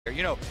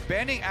You know,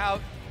 banning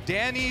out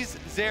Danny's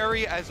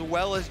Zeri as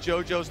well as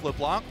JoJo's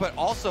LeBlanc, but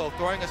also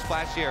throwing a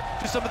splash here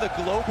to some of the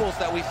globals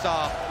that we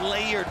saw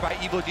layered by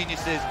Evil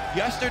Geniuses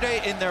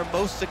yesterday in their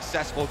most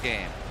successful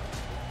game.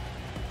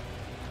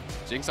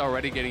 Jinx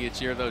already getting a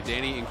cheer though.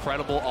 Danny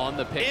incredible on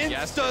the pick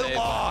yesterday.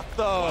 Lock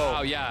though.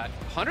 Wow, yeah.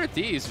 100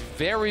 Thieves,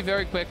 very,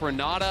 very quick.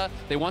 Renata,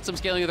 they want some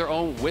scaling of their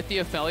own with the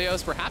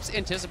Aphelios, perhaps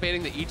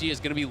anticipating that EG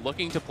is going to be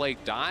looking to play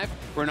dive.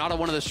 Renata,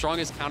 one of the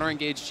strongest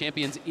counter-engaged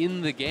champions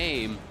in the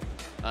game.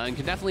 And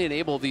can definitely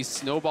enable these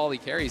snowbally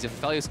carries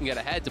if Aphelios can get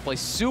ahead to play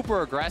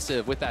super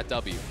aggressive with that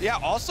W. Yeah,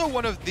 also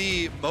one of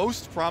the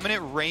most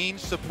prominent range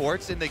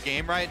supports in the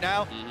game right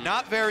now.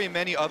 Not very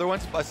many other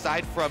ones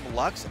aside from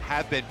Lux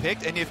have been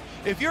picked. And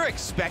if you're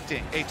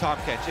expecting a Tahm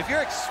Kench, if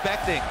you're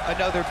expecting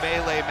another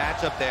melee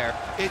matchup there,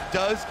 it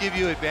does give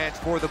you advantage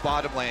for the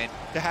bottom lane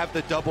to have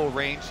the double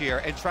range here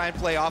and try and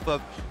play off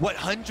of what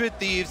 100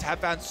 Thieves have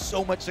found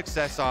so much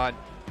success on.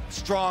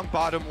 Strong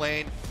bottom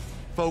lane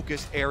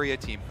focused area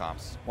team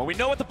comps. Well, we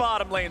know what the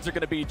bottom lanes are going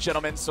to be,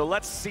 gentlemen, so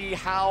let's see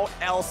how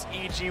else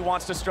EG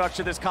wants to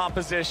structure this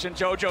composition.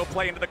 Jojo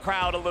playing to the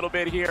crowd a little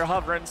bit here,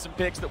 hovering some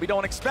picks that we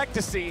don't expect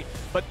to see,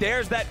 but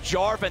there's that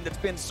Jarvan that's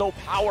been so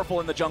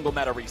powerful in the jungle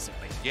meta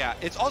recently. Yeah,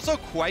 it's also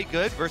quite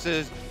good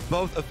versus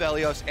both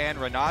Aphelios and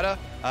Renata.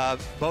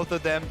 Both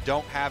of them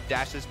don't have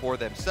dashes for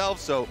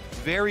themselves, so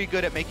very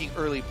good at making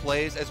early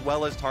plays as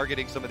well as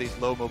targeting some of these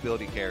low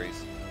mobility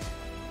carries.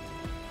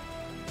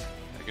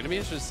 Going to be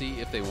interested to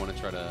see if they want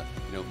to try to,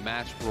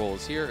 match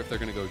roles here, if they're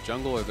going to go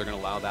jungle or if they're going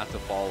to allow that to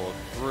follow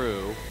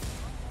through.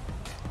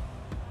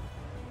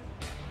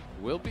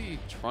 Will be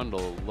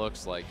Trundle,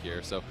 looks like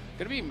here. So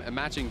going to be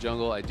matching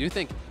jungle. I do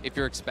think if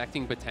you're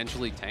expecting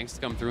potentially tanks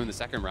to come through in the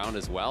second round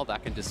as well,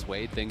 that can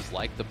dissuade things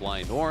like the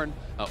blind Ornn.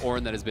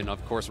 Ornn that has been,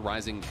 of course,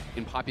 rising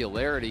in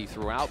popularity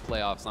throughout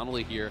playoffs, not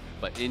only here,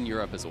 but in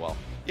Europe as well.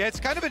 Yeah, it's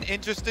kind of an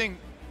interesting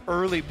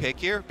early pick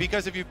here,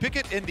 because if you pick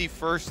it in the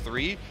first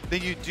three,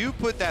 then you do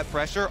put that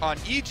pressure on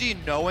EG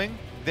knowing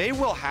they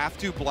will have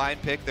to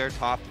blind pick their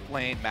top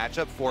lane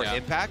matchup for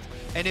impact.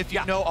 And if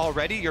you know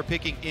already you're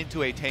picking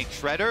into a tank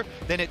shredder,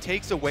 then it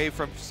takes away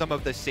from some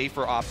of the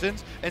safer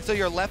options. And so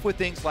you're left with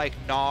things like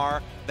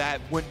Gnar that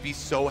wouldn't be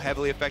so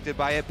heavily affected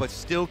by it, but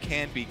still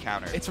can be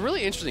countered. It's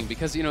really interesting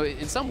because,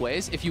 in some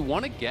ways, if you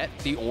want to get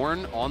the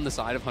Ornn on the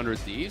side of 100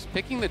 Thieves,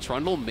 picking the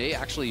Trundle may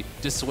actually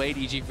dissuade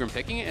EG from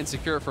picking it and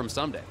secure it from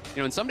Ssumday.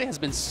 And Ssumday has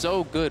been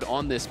so good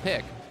on this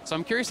pick. So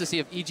I'm curious to see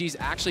if EG's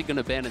actually going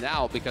to ban it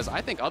out, because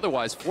I think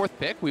otherwise, fourth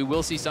pick, we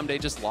will see Ssumday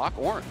just lock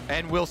Ornn.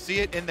 And we'll see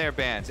it in their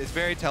bans. It's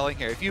very telling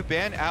here. If you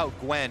ban out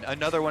Gwen,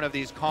 another one of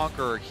these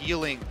Conqueror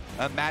healing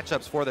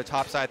matchups for the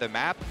top side of the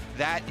map,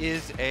 that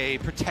is a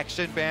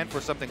protection ban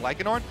for something like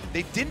an Ornn.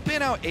 They didn't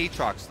ban out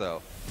Aatrox,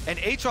 though. And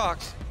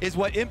Aatrox is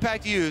what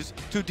Impact used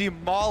to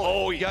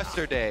demolish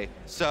yesterday.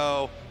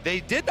 So they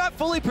did not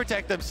fully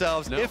protect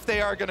themselves if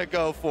they are going to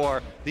go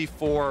for the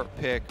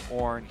 4-pick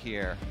Ornn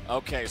here.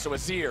 Okay, so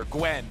Azir,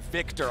 Gwen,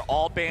 Victor,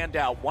 all banned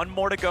out. One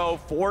more to go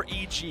for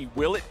EG.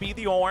 Will it be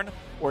the Ornn,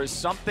 or is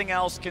something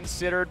else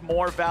considered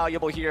more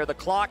valuable here? The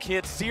clock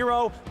hits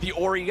 0, the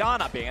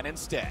Orianna ban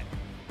instead.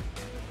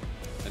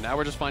 And now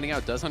we're just finding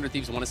out, does 100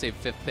 Thieves want to save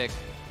 5th pick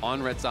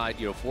on red side,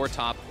 for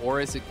top, or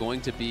is it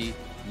going to be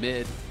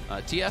mid?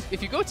 TF,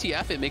 if you go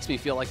TF, it makes me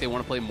feel like they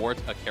want to play more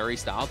a carry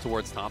style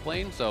towards top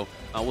lane. So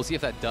we'll see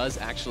if that does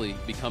actually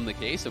become the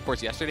case. Of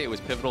course, yesterday it was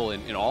pivotal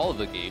in all of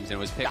the games, and it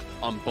was picked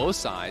on both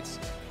sides.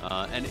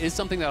 And is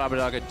something that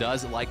Abbeddage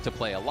does like to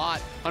play a lot.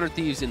 100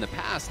 Thieves in the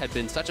past had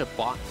been such a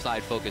bot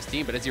side focused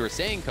team, but as you were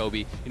saying,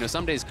 Kobe,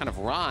 Ssumday's kind of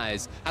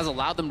rise has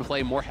allowed them to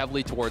play more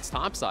heavily towards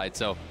top side.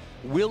 So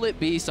will it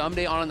be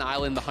Ssumday on an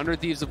island, the 100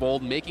 Thieves of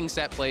old, making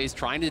set plays,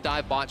 trying to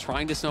dive bot,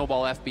 trying to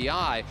snowball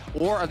FBI,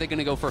 or are they going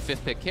to go for a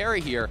 5th pick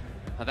carry here?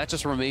 That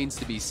just remains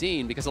to be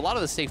seen, because a lot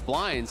of the safe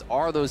blinds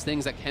are those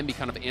things that can be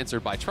kind of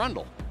answered by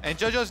Trundle. And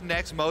JoJo's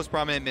next most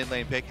prominent mid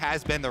lane pick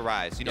has been the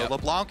Ryze.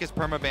 LeBlanc is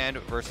perma-banned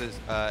versus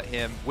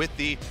him with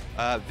the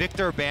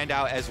Victor banned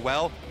out as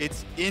well.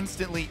 It's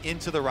instantly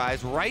into the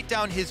Ryze, right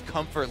down his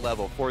comfort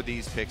level for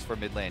these picks for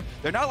mid lane.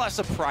 There are not a lot of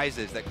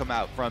surprises that come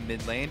out from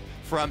mid lane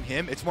from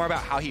him. It's more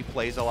about how he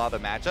plays a lot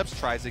of the matchups,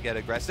 tries to get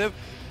aggressive.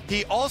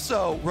 He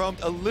also roamed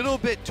a little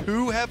bit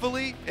too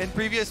heavily in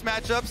previous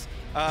matchups,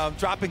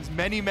 dropping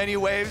many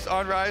waves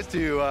on Ryze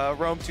to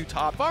roam to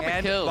top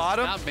and kills,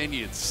 bottom. not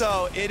minions.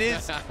 So it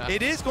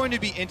is going to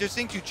be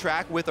interesting to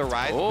track with a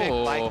Ryze pick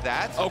like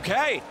that.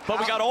 Okay, but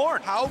we got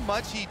Ornn. How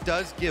much he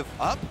does give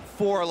up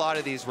for a lot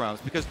of these roams,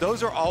 because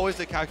those are always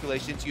the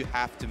calculations you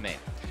have to make.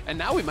 And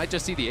now we might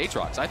just see the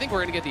Aatrox. I think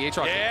we're going to get the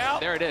Aatrox. Yeah.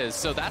 There it is.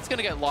 So that's going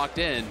to get locked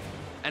in.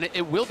 And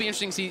it will be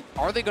interesting to see,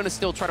 are they going to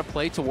still try to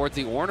play towards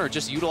the Ornn, or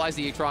just utilize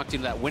the Aatrox to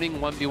that winning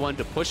 1v1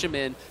 to push him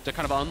in, to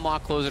kind of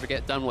unlock closer to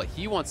get done what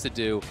he wants to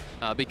do,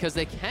 because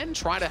they can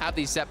try to have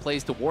these set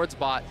plays towards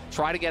bot,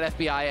 try to get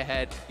FBI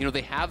ahead.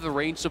 They have the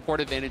range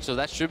support advantage, so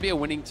that should be a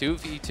winning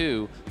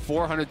 2v2 for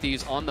 100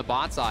 Thieves on the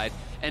bot side.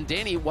 And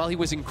Danny, while he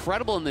was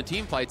incredible in the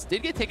team fights,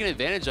 did get taken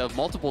advantage of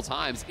multiple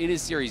times in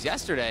his series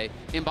yesterday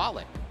in bot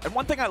lane. And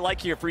one thing I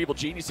like here for Evil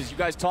Genius is you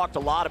guys talked a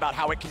lot about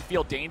how it can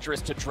feel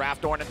dangerous to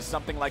draft Ornn into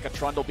something like a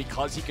Trundle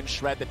because he can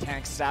shred the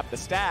tank, sap the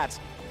stats.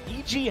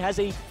 EG has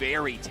a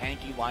very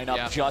tanky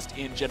lineup just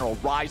in general.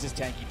 Ryze is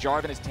tanky,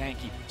 Jarvan is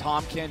tanky,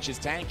 Tahm, Kench is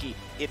tanky.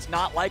 It's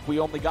not like we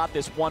only got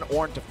this one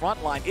Ornn to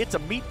frontline. It's a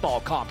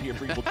meatball comp here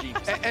for Evil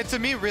Genius. And to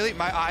me, really,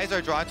 my eyes are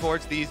drawn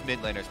towards these mid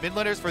laners. Mid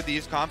laners for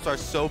these comps are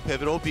so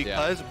pivotal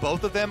because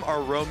both of them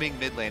are roaming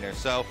mid laners.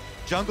 So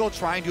jungle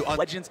trying to...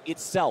 Legends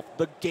itself,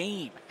 the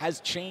game has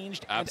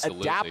changed and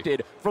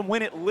adapted from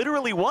when it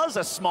literally was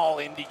a small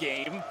indie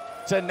game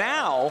to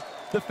now.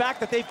 The fact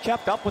that they've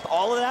kept up with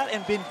all of that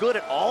and been good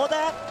at all of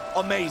that,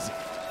 amazing.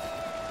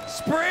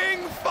 Spring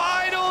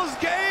Finals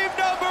game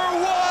number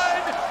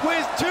 1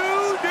 with 2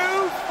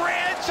 new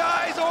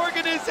franchise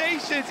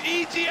organizations,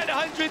 EG and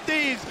 100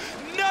 Thieves.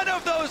 None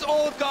of those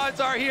old gods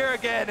are here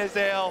again,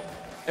 Azael.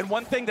 And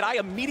one thing that I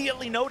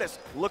immediately noticed,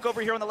 look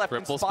over here on the left,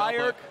 Triple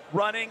Inspire Spellbook.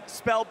 running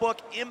Spellbook,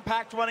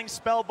 Impact running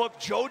Spellbook,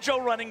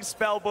 Jojo running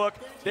Spellbook.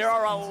 There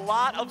are a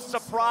lot of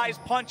surprise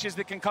punches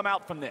that can come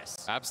out from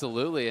this.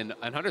 Absolutely, and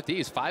 100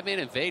 Thieves, 5-man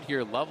invade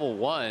here, level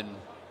 1.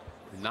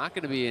 Not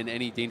going to be in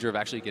any danger of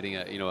actually getting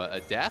a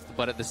death,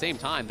 but at the same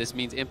time, this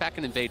means Impact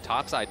can invade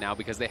topside now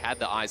because they had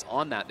the eyes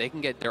on that. They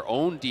can get their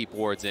own deep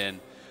wards in.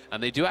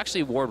 And they do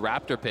actually ward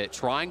Raptor Pit,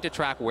 trying to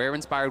track where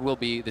Inspired will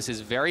be. This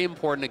is very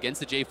important against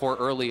the J4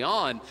 early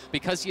on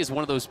because he is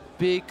one of those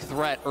big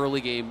threat early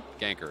game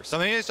gankers.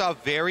 Something I saw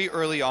very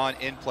early on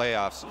in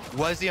playoffs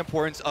was the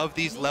importance of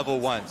these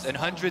level 1s. And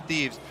 100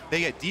 Thieves,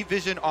 they get deep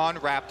vision on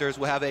Raptors,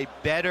 will have a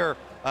better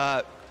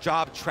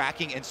job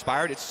tracking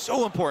Inspired. It's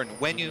so important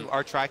when you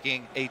are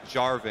tracking a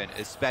Jarvan,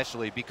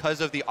 especially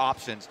because of the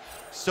options.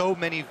 So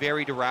many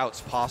varied routes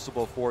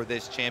possible for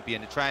this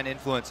champion to try and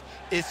influence,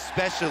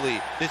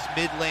 especially this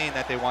mid lane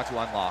that they want to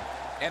unlock.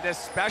 And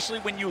especially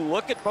when you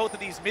look at both of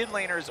these mid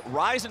laners,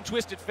 Ryze and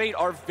Twisted Fate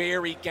are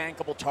very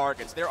gankable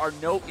targets. There are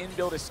no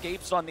inbuilt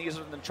escapes on these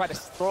other than try to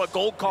throw a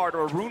gold card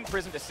or a rune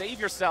prison to save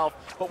yourself,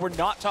 but we're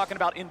not talking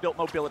about inbuilt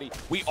mobility.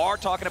 We are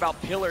talking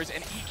about pillars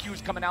and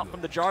EQs coming out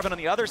from the Jarvan on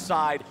the other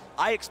side.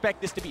 I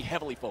expect this to be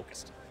heavily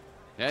focused.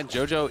 Yeah, and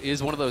Jojo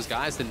is one of those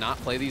guys to not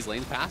play these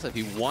lanes passive.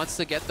 He wants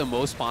to get the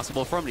most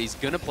possible from it. He's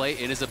going to play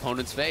in his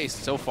opponent's face.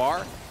 So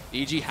far,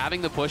 EG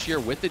having the push here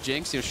with the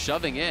Jinx,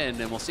 shoving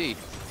in, and we'll see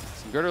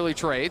some good early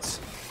trades.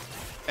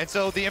 And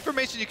so the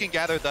information you can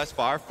gather thus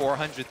far,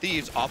 400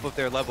 Thieves off of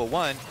their level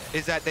 1,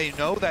 is that they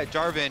know that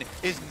Jarvan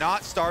is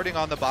not starting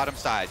on the bottom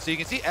side. So you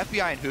can see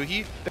FBI and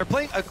Huhi, they're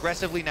playing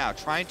aggressively now,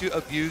 trying to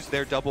abuse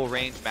their double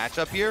range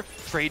matchup here,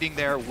 trading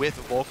there with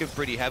Vulcan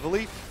pretty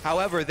heavily.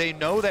 However, they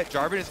know that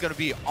Jarvan is going to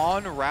be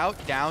en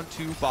route down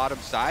to bottom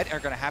side and are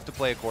going to have to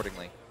play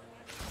accordingly.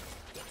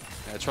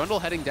 Trundle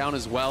heading down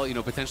as well,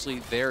 potentially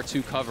there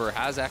to cover,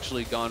 has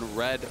actually gone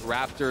red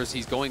Raptors.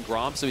 He's going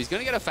Grom, so he's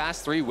going to get a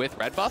fast 3 with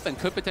red buff and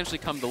could potentially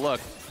come to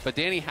look. But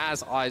Danny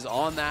has eyes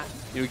on that.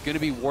 He's going to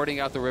be warding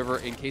out the river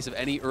in case of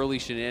any early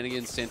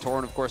shenanigans.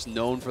 Santorin, of course,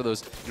 known for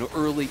those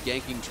early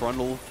ganking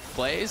Trundle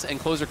plays, and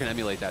Closer can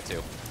emulate that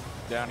too.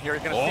 Down here,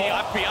 you're going to see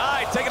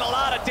FBI taking a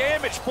lot of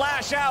damage,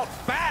 flash out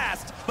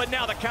fast, but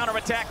now the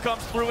counterattack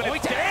comes through, and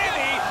it's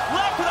Danny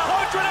left with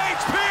 100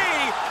 HP,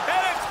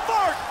 and it's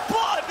first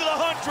blood to the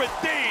 100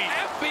 Thieves.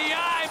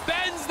 FBI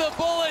bends the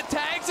bullet,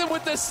 tags him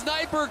with the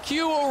sniper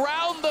Q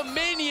around the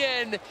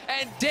minion,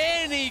 and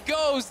Danny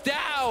goes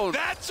down.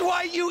 That's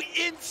why you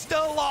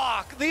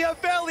insta-lock the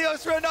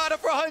Aphelios Renata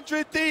for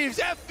 100 Thieves.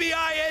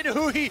 FBI and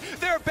Huhi,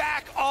 they're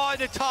back on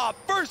the top.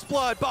 First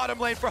blood, bottom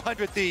lane for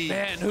 100 Thieves.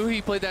 Man,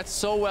 Huhi played that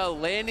so well,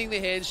 landing the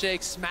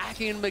handshake,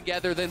 smacking them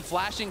together, then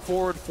flashing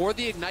forward for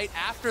the ignite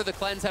after the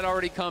cleanse had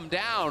already come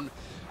down.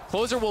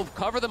 Closer will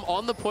cover them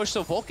on the push,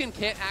 so Vulcan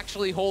can't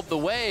actually hold the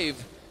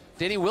wave.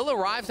 Danny will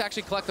arrive to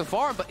actually collect the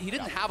farm, but he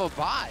didn't have a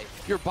buy.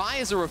 Your buy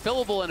is a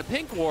refillable and a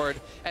pink ward,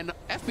 and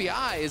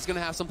FBI is going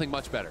to have something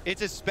much better.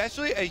 It's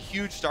especially a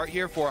huge start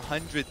here for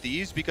 100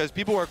 Thieves because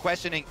people were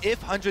questioning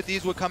if 100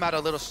 Thieves would come out a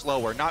little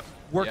slower, not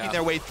working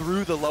their way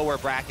through the lower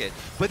bracket.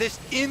 But this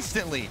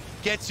instantly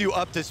gets you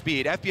up to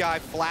speed. FBI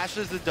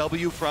flashes the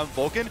W from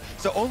Vulcan,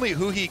 so only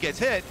Huhi gets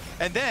hit,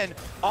 and then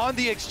on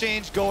the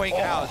exchange going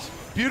out.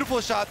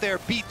 Beautiful shot there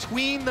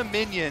between the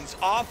minions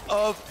off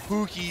of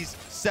Huhi's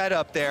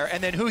setup there,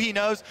 and then Huhi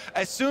knows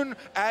as soon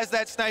as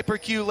that sniper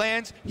Q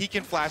lands, he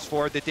can flash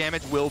forward. The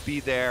damage will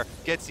be there,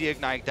 gets the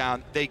ignite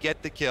down, they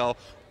get the kill.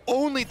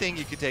 Only thing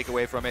you can take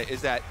away from it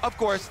is that, of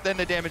course, then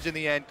the damage in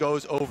the end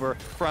goes over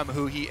from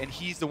Huhi, and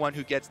he's the one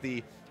who gets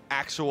the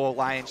actual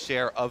lion's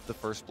share of the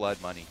first blood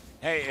money.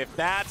 Hey, if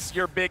that's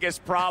your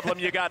biggest problem,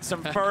 you got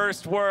some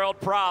first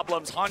world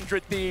problems.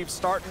 100 Thieves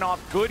starting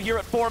off good here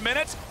at 4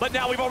 minutes, but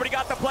now we've already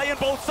got the play and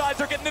both sides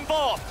are getting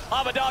involved.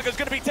 Abbeddage is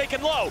going to be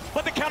taken low,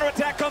 but the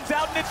counterattack comes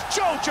out and it's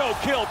Jojo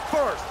killed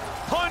first.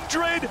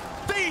 100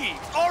 Thieves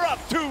are up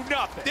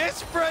 2-0.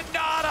 This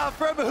Renata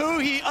from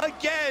Huhi,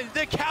 again,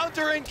 the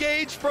counter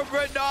engage from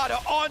Renata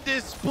on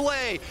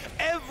display.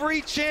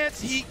 Every chance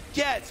he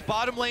gets,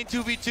 bottom lane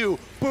 2v2,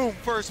 boom,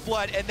 first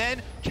blood, and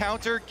then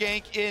counter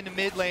gank in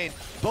mid lane.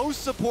 Both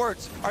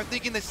supports are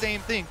thinking the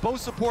same thing.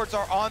 Both supports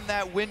are on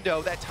that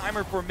window, that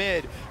timer for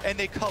mid, and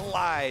they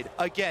collide.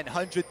 Again,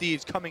 100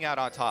 Thieves coming out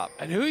on top.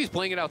 And Hui's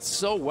playing it out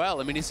so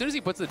well. I mean, as soon as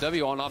he puts the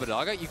W on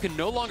Abbeddage, you can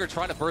no longer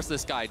try to burst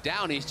this guy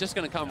down. He's just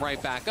going to come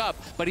right back up.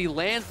 But he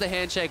lands the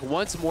handshake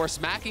once more,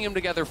 smacking him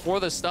together for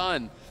the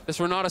stun. This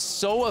Renata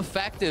so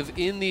effective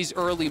in these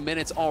early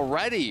minutes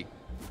already.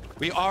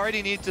 We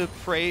already need to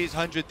praise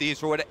 100 Thieves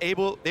for what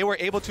they were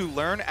able to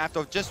learn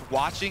after just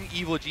watching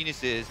Evil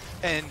Geniuses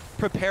and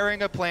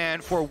preparing a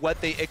plan for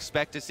what they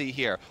expect to see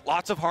here.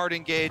 Lots of hard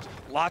engage,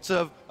 lots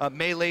of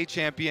melee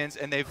champions,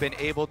 and they've been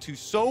able to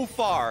so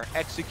far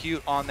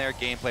execute on their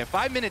game plan.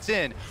 5 minutes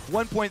in,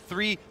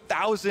 1.3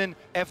 thousand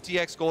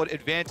FTX gold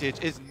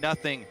advantage is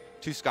nothing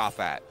to scoff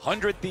at.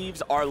 100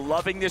 Thieves are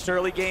loving this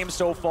early game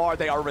so far.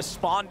 They are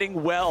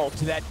responding well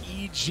to that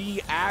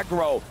EG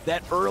aggro,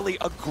 that early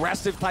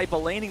aggressive type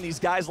of laning these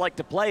guys like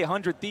to play.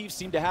 100 Thieves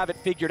seem to have it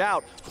figured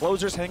out.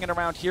 Closer's hanging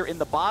around here in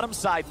the bottom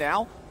side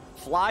now.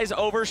 Flies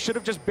over, should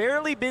have just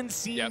barely been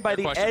seen by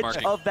the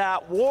edge of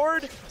that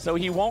ward, so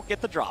he won't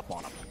get the drop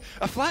on him.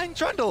 A flying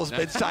Trundle's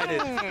been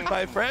sighted,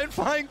 my friend.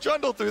 Flying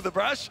Trundle through the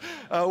brush.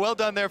 Well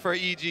done there for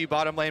EG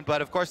bottom lane.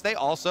 But of course, they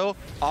also,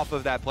 off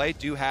of that play,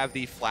 do have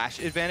the flash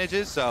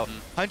advantages. So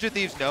 100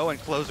 Thieves know and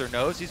Closer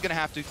knows he's going to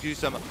have to do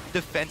some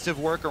defensive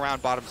work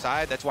around bottom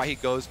side. That's why he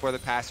goes for the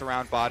pass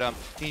around bottom.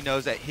 He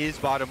knows that his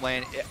bottom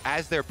lane,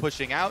 as they're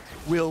pushing out,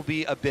 will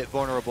be a bit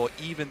vulnerable,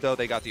 even though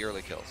they got the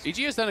early kills. EG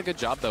has done a good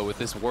job, though, with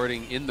this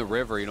warding in the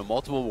river. You know,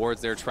 multiple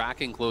wards there,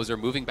 tracking Closer,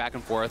 moving back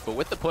and forth. But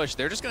with the push,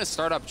 they're just going to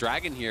start up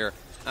Dragon here.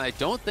 And I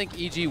don't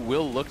think EG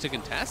will look to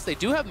contest. They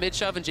do have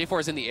mid-shove and J4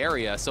 is in the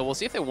area, so we'll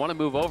see if they want to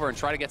move over and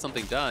try to get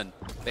something done.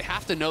 They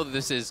have to know that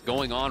this is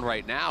going on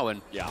right now,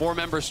 and 4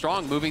 members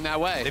strong moving that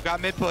way. They've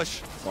got mid-push.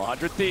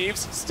 100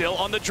 Thieves still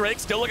on the Drake,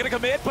 still looking to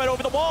commit, but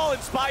over the wall,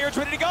 Inspired's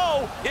ready to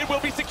go. It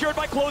will be secured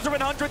by Closer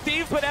and 100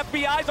 Thieves, but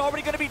FBI's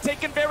already going to be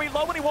taken very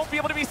low, and he won't be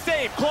able to be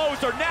saved.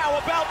 Closer now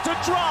about to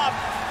drop.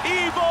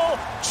 Evil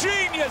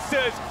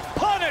Geniuses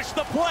punish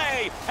the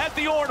play as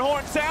the Ornn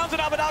horn sounds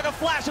and Abbeddage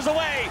flashes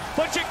away,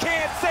 but you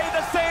can't say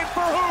the same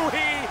for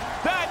Huhi.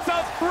 That's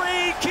a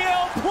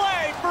 3-kill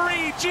play for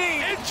EG.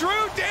 In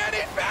true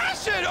Danny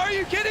fashion, are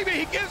you kidding me?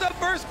 He gives up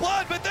first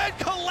blood, but then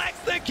collects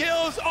the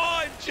kills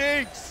on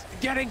Jinx.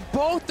 Getting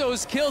both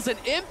those kills and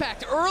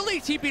impact. Early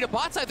TP to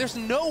bot side. There's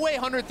no way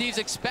 100 Thieves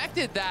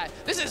expected that.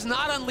 This is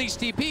not Unleashed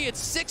TP. It's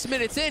 6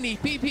 minutes in. He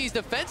PPs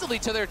defensively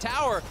to their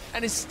tower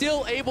and is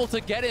still able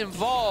to get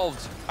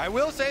involved. I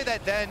will say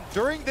that then,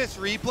 during this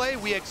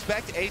replay, we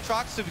expect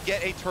Aatrox to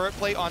get a turret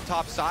play on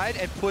top side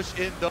and push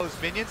in those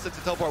minions since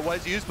the teleport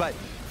was used. But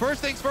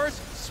first things first,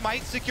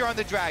 Smite secure on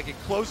the Dragon.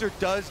 Closer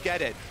does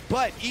get it.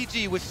 But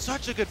EG with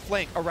such a good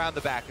flank around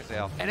the back,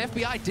 Azael. And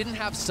FBI didn't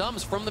have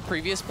sums from the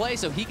previous play,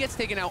 so he gets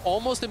taken out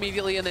almost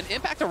immediately, and then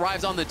Impact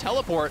arrives on the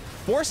teleport,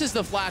 forces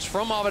the flash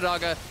from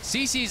Abbeddage,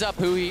 CC's up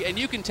Huhi, and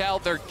you can tell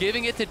they're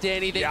giving it to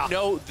Danny. They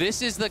know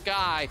this is the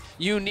guy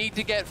you need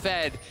to get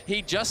fed.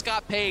 He just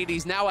got paid.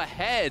 He's now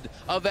ahead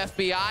of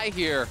FBI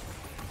here.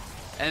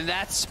 And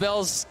that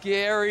spells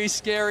scary,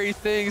 scary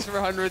things for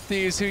 100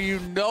 Thieves, who you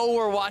know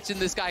were watching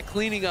this guy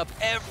cleaning up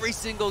every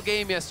single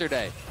game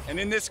yesterday. And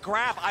in this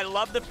graph, I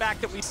love the fact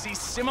that we see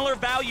similar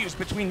values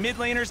between mid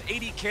laners,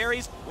 AD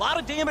carries. A lot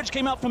of damage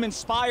came out from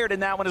Inspired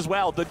in that one as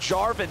well. The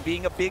Jarvan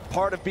being a big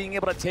part of being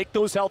able to take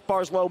those health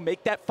bars low,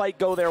 make that fight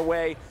go their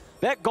way.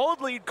 That gold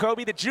lead,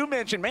 Kobe, that you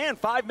mentioned, man,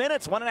 5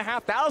 minutes,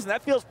 1,500,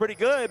 that feels pretty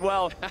good.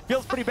 Well, it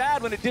feels pretty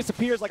bad when it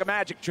disappears like a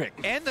magic trick.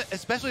 And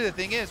especially the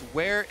thing is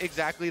where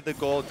exactly the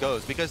gold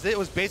goes, because it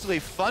was basically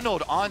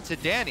funneled onto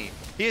Danny.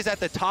 He is at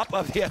the top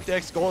of the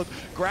FTX gold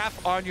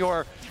graph on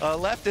your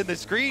left in the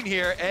screen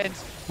here, and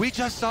we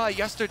just saw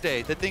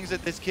yesterday the things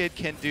that this kid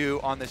can do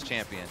on this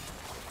champion.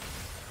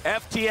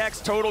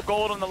 FTX total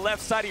gold on the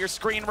left side of your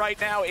screen right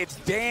now. It's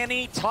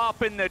Danny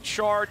topping the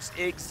charts,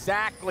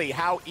 exactly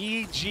how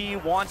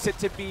EG wants it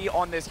to be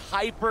on this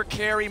hyper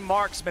carry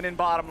marksman in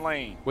bottom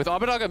lane. With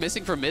Abbeddage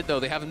missing from mid, though,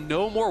 they have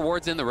no more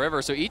wards in the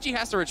river, so EG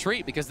has to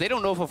retreat because they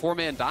don't know if a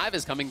 4-man dive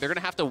is coming. They're going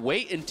to have to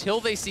wait until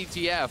they see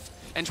TF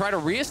and try to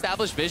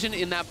reestablish vision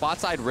in that bot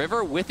side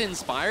river with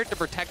Inspired to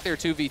protect their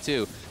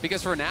 2v2.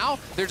 Because for now,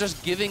 they're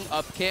just giving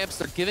up camps,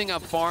 they're giving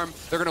up farm,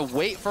 they're gonna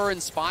wait for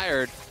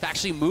Inspired to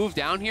actually move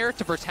down here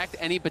to protect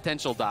any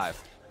potential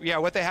dive. Yeah,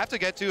 what they have to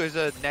get to is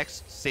a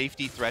next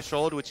safety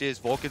threshold, which is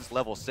Vulcan's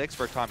level 6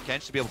 for Tahm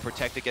Kench to be able to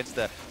protect against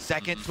the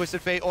second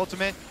Twisted Fate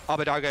ultimate.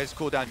 Abbeddage's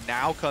cooldown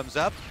now comes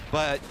up,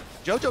 but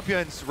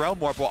Jojopyun's Realm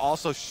Warp will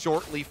also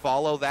shortly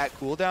follow that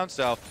cooldown,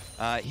 so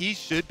he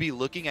should be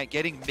looking at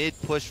getting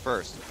mid-push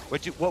first.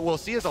 What we'll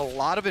see is a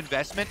lot of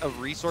investment of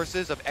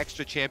resources of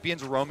extra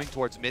champions roaming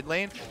towards mid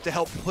lane to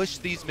help push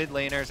these mid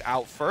laners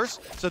out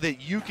first so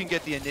that you can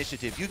get the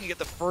initiative. You can get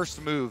the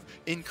first move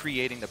in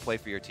creating the play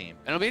for your team.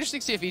 And it'll be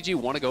interesting to see if EG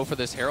want to go for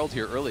this Herald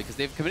here early, because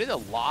they've committed a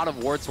lot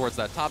of wards towards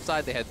that top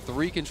side. They had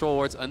 3 control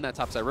wards on that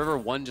top side river,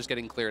 1 just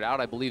getting cleared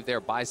out, I believe, there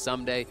by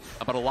Ssumday.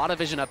 But a lot of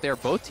vision up there.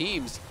 Both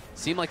teams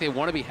seem like they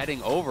want to be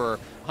heading over.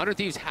 100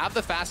 Thieves have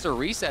the faster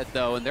reset,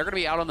 though, and they're going to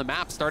be out on the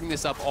map starting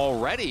this up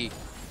already.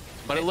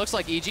 But it looks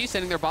like EG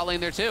sending their bot lane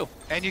there, too.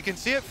 And you can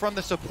see it from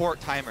the support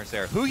timers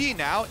there. Huhi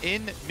now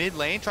in mid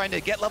lane trying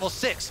to get level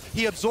 6.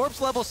 He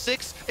absorbs level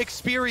 6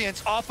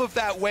 experience off of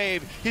that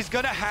wave. He's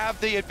going to have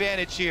the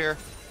advantage here.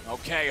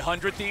 Okay,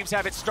 100 Thieves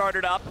have it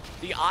started up.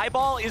 The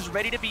eyeball is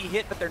ready to be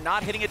hit, but they're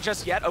not hitting it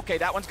just yet. Okay,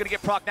 that one's going to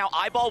get proc now.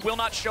 Eyeball will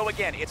not show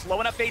again. It's low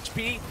enough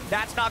HP.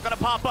 That's not going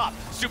to pop up.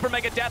 Super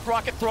Mega Death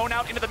Rocket thrown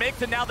out into the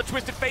mix, and now the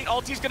Twisted Fate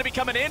ulti's going to be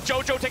coming in.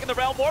 Jojo taking the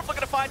Realm Warp,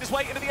 looking to find his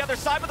way into the other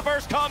side, but the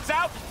burst comes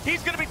out.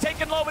 He's going to be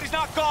taken low, but he's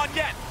not gone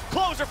yet.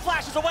 Closer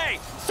flashes away.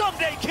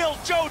 Ssumday kills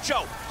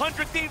Jojo.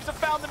 100 Thieves have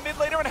found the mid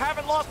laner and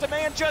haven't lost a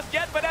man just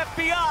yet, but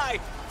FBI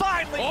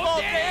finally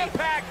falls to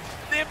Impact.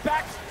 The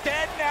Impact's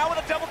dead now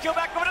with a double kill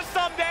back over to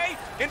Ssumday.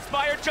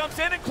 Inspire jumps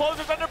in and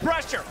Closer's under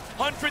pressure.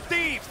 100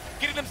 Thieves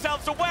getting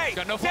themselves away.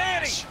 Got no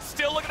Danny flash.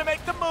 still looking to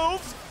make the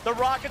moves. The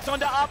Rockets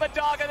onto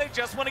Abbeddage. They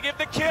just want to give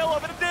the kill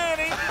over to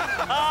Danny.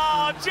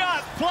 Oh,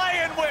 just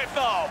playing with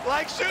them.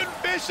 Like shooting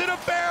fish in a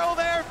barrel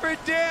there for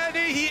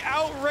Danny. He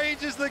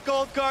outranges the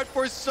gold card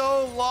for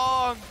so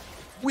long.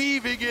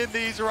 Weaving in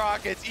these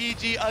Rockets.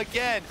 EG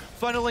again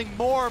funneling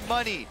more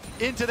money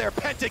into their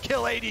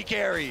pentakill AD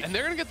carry. And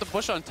they're going to get the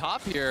push on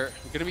top here.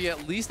 Going to be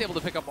at least able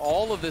to pick up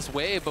all of this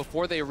wave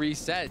before they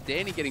reset.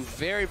 Danny getting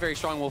very, very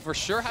strong. Will for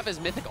sure have his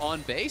Mythic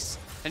on base.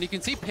 And you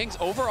can see Pink's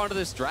over onto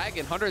this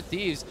Dragon. 100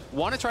 Thieves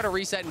want to try to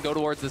reset and go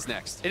towards this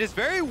next. It is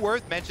very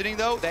worth mentioning,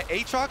 though, that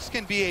Aatrox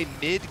can be a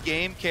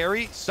mid-game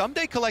carry.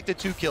 Ssumday collected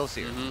 2 kills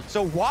here.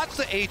 So watch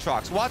the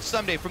Aatrox, watch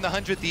Ssumday from the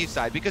 100 Thieves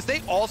side, because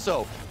they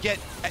also get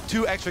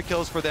 2 extra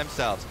kills for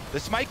themselves. The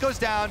smite goes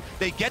down,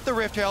 they get the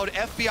Rift Herald,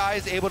 FBI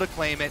is able to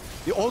claim it,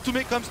 the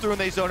ultimate comes through and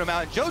they zone him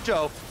out, and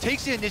Jojo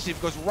takes the initiative,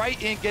 goes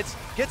right in, gets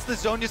the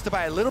zone just to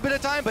buy a little bit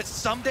of time, but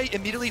Ssumday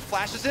immediately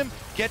flashes him,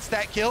 gets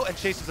that kill, and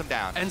chases him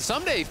down. And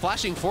Ssumday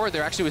flashing forward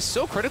there actually was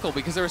so critical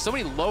because there were so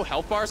many low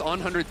health bars on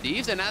 100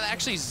 Thieves, and that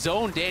actually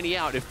zoned Danny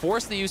out. It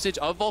forced the usage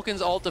of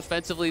Vulcan's ult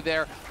defensively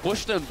there,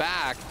 pushed him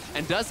back,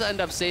 and does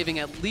end up saving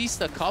at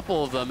least a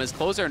couple of them as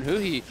Closer and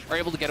Huhi are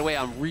able to get away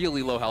on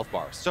really low health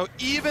bars. So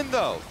even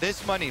though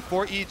this money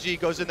for EG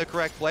goes in the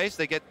correct place,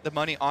 they get the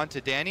money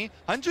onto Danny,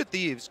 100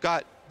 Thieves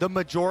got the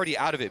majority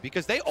out of it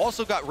because they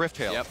also got Rift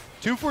Herald. Yep.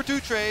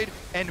 2-for-2 trade,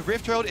 and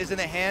Rift Herald is in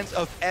the hands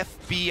of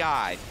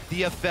FBI,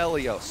 the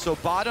Aphelios. So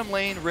bottom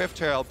lane Rift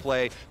Herald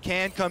play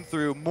can come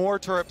through, more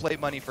turret plate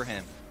money for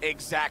him.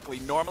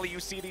 Exactly. Normally you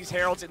see these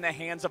Heralds in the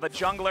hands of a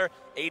jungler.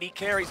 AD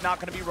carry's not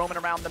going to be roaming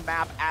around the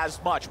map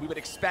as much. We would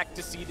expect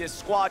to see this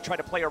squad try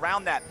to play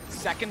around that.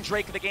 Second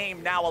Drake of the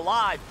game now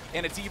alive,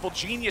 and it's Evil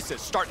Geniuses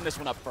starting this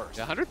one up first.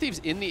 100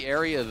 Thieves in the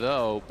area,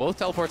 though. Both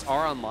teleports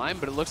are online,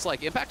 but it looks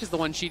like Impact is the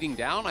one cheating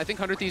down. I think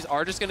 100 Thieves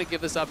are just going to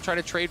give this up, try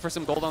to trade for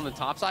some gold on the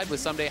top side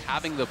with Ssumday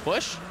having the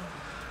push.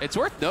 It's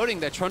worth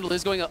noting that Trundle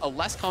is going a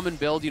less common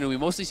build. You know, we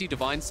mostly see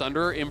Divine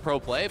Sunderer in pro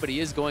play, but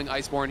he is going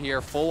Iceborne here,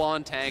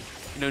 full-on tank,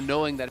 you know,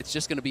 knowing that it's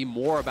just going to be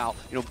more about,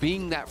 you know,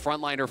 being that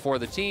frontliner for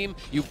the team.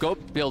 You go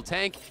build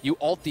tank, you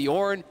ult the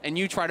Ornn, and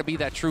you try to be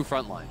that true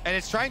frontline. And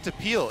it's trying to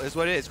peel is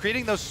what it is,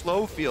 creating those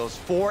slow feels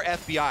for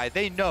FBI.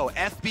 They know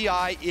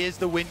FBI is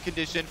the win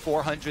condition for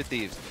 100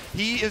 Thieves.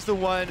 He is the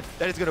one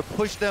that is going to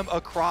push them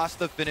across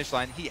the finish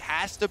line. He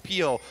has to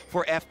peel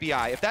for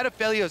FBI. If that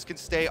Aphelios can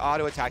stay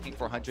auto-attacking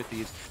for 100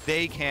 Thieves,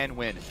 they can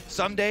win.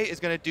 Ssumday is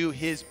going to do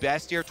his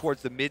best here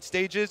towards the mid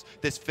stages,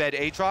 this fed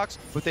Aatrox,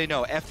 but they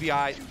know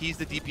FBI, he's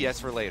the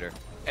DPS for later.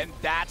 And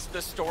that's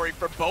the story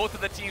for both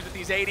of the teams with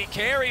these AD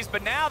carries,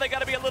 but now they got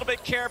to be a little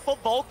bit careful.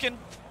 Vulcan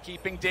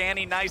keeping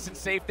Danny nice and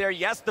safe there.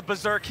 Yes, the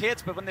Berserk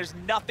hits, but when there's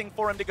nothing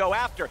for him to go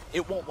after,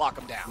 it won't lock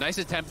him down. Nice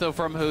attempt, though,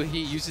 from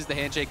Huhi. Uses the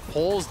handshake,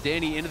 pulls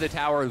Danny into the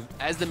tower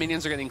as the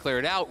minions are getting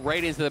cleared out,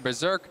 right into the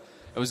Berserk.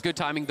 It was good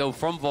timing, though,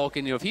 from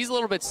Vulcan. You know, if he's a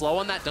little bit slow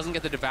on that, doesn't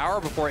get the Devourer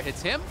before it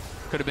hits him,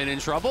 could have been in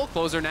trouble.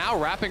 Closer now,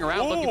 wrapping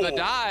around, looking for the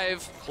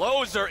dive.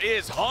 Closer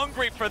is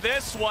hungry for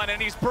this one,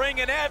 and he's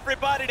bringing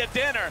everybody to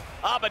dinner.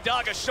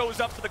 Abbeddage shows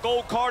up for the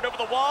gold card over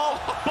the wall,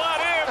 but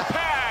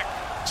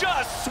Impact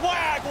just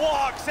swag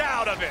walks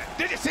out of it.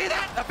 Did you see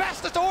that? The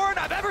fastest Ornn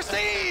I've ever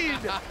seen!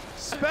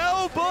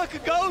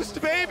 Spellbook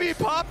Ghost, baby,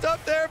 popped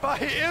up there by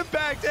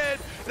Impact, and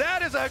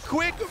that is a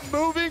quick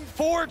moving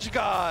Forge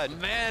God.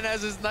 Man,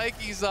 as his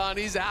Nikes on,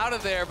 he's out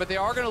of there, but they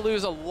are going to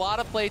lose a lot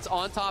of plates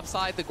on top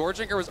side. The Gore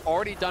Drinker was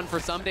already done for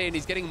Ssumday, and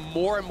he's getting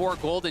more and more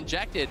gold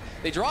injected.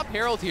 They drop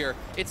Herald here.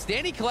 It's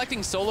Danny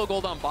collecting solo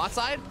gold on bot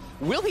side,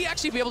 Will he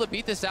actually be able to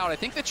beat this out? I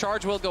think the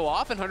charge will go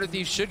off, and 100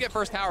 Thieves should get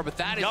first tower, but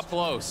that is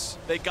close.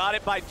 They got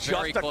it by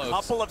just a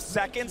couple of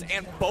seconds,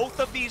 and both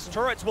of these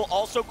turrets will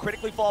also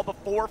critically fall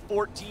before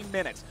 14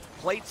 minutes.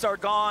 Plates are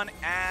gone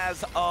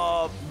as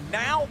of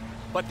now,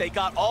 but they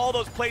got all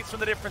those plates from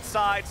the different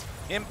sides.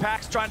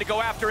 Impact's trying to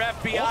go after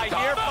FBI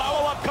here.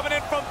 Follow-up coming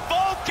in from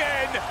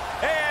Vulcan,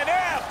 and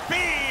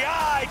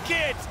FBI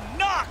gets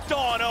knocked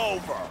on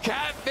over.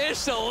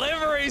 Catfish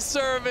delivery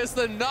service,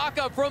 the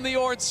knockup from the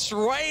Ornn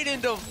straight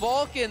into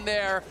Vulcan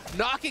there,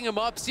 knocking him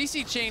up,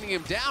 CC chaining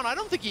him down. I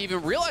don't think he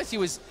even realized he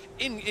was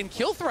in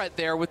kill threat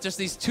there with just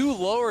these 2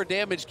 lower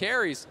damage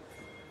carries.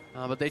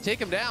 But they take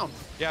him down.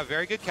 Yeah,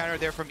 very good counter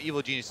there from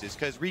Evil Geniuses,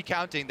 because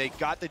recounting, they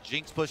got the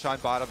Jinx push on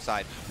bottom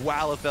side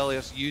while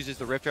Aphelios uses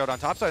the Rift Herald on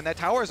top side, and that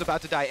tower is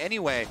about to die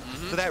anyway,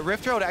 so that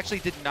Rift Herald actually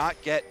did not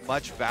get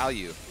much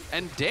value.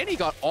 And Danny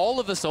got all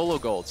of the solo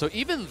gold, so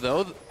even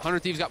though 100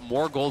 Thieves got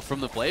more gold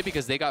from the play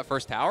because they got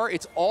first tower,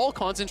 it's all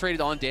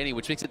concentrated on Danny,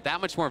 which makes it that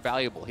much more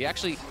valuable. He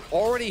actually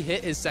already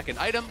hit his second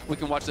item. We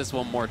can watch this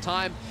one more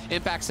time.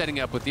 Impact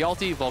setting up with the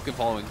ulti, Vulcan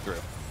following through.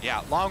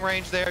 Yeah, long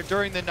range there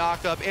during the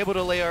knockup, able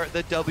to layer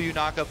the W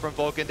knockup from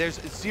Vulcan. There's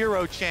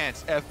 0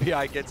 chance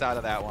FBI gets out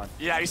of that one.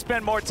 Yeah, he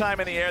spent more time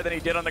in the air than he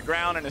did on the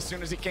ground, and as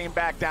soon as he came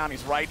back down,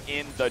 he's right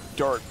in the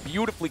dirt.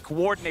 Beautifully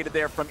coordinated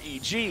there from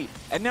EG.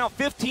 And now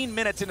 15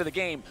 minutes into the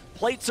game,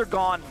 plates are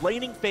gone,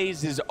 laning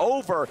phase is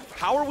over.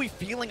 How are we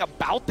feeling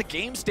about the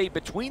game state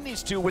between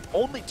these two with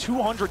only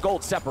 200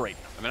 gold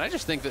separating? I mean, I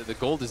just think that the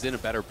gold is in a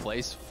better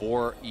place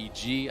for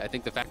EG. I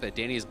think the fact that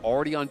Danny is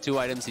already on 2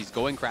 items, he's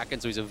going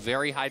Kraken, so he's a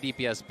very high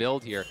DPS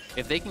build here.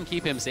 If they can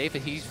keep him safe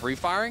and he's free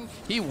firing,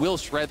 he will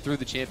shred through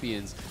the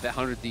champions that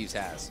 100 Thieves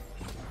has.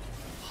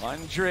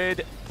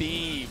 100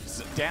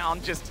 Thieves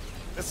down just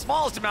the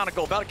smallest amount of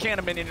gold, about a can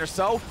a minion or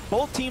so.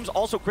 Both teams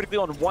also critically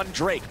on 1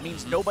 Drake,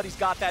 means nobody's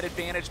got that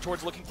advantage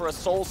towards looking for a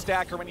soul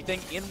stack or anything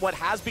in what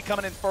has become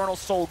an Infernal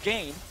Soul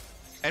game.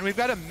 And we've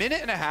got a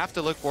minute and a half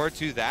to look forward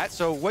to that.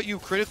 So what you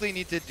critically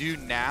need to do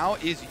now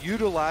is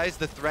utilize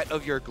the threat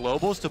of your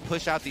globals to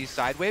push out these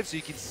side waves so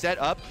you can set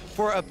up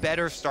for a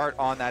better start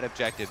on that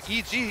objective.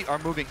 EG are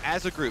moving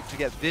as a group to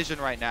get vision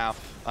right now,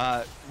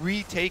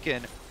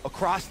 retaken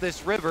across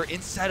this river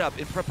in setup,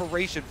 in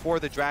preparation for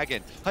the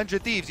dragon.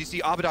 100 Thieves, you see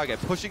Abbeddage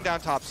pushing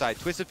down topside.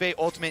 Twisted Fate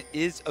ultimate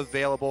is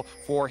available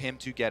for him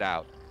to get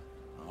out.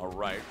 All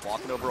right,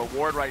 walking over a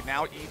ward right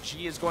now.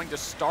 EG is going to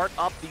start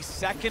up the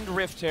second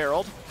Rift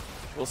Herald.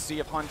 We'll see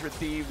if 100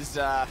 Thieves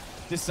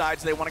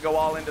decides they want to go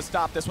all in to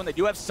stop this one. They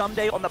do have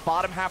Ssumday on the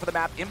bottom half of the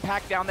map.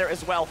 Impact down there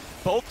as well.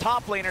 Both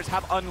top laners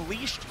have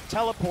unleashed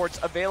teleports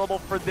available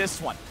for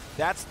this one.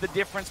 That's the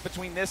difference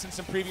between this and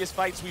some previous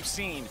fights we've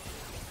seen.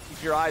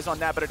 Keep your eyes on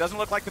that, but it doesn't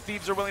look like the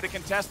Thieves are willing to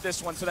contest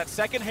this one. So that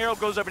second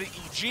Herald goes over to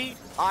EG.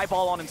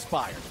 Eyeball on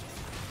Inspired.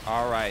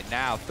 All right,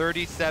 now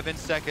 37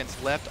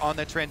 seconds left on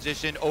the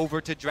transition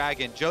over to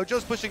Dragon.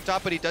 Jojo's pushing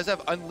top, but he does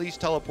have Unleashed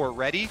Teleport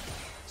ready.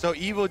 So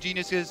Evil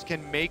Geniuses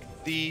can make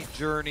the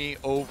journey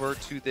over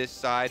to this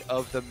side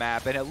of the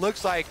map. And it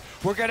looks like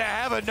we're going to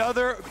have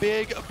another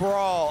big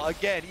brawl.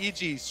 Again,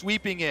 EG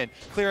sweeping in,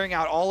 clearing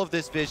out all of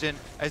this vision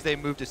as they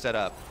move to set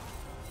up.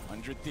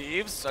 100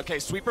 Thieves. Okay,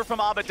 sweeper from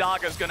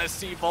Abbeddage is going to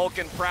see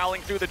Vulcan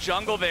prowling through the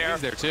jungle there.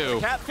 He's there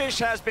too. Catfish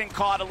has been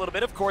caught a little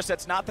bit. Of course,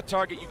 that's not the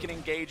target you can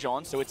engage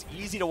on, so it's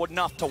easy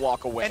enough to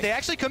walk away. And they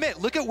actually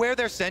commit. Look at where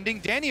they're sending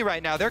Danny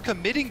right now. They're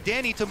committing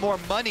Danny to more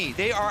money.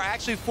 They are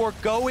actually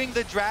foregoing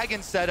the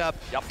dragon setup.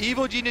 Yep.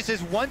 Evil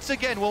Geniuses once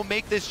again will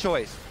make this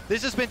choice.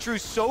 This has been true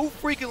so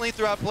frequently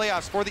throughout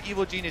playoffs for the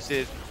Evil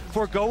Geniuses.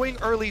 Foregoing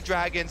early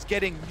dragons,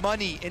 getting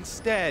money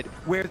instead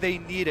where they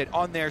need it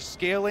on their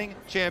scaling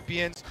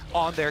champions,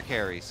 on their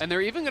carries. And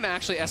they're even going to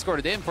actually escort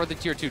it in for the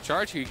tier 2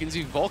 charge here. You can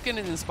see Vulcan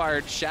and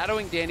Inspired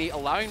shadowing Danny,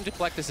 allowing him to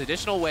collect this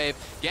additional wave,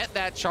 get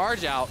that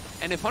charge out.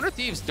 And if 100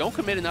 Thieves don't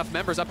commit enough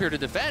members up here to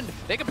defend,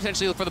 they can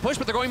potentially look for the push,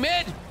 but they're going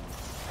mid.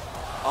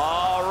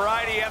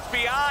 Alrighty,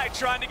 FBI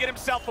trying to get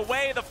himself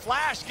away. The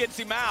flash gets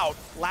him out.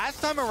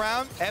 Last time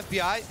around,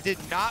 FBI did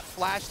not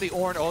flash the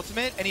Ornn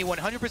ultimate, and he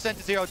 100%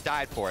 to 0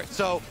 died for it.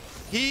 So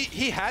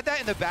he had that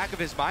in the back of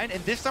his mind,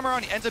 and this time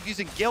around he ends up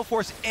using Gale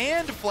Force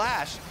and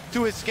Flash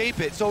to escape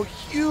it. So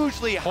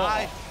hugely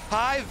high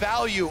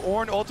value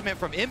Ornn ultimate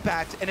from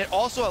Impact, and it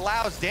also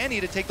allows Danny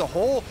to take the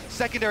whole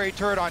secondary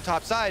turret on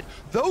top side.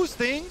 Those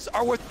things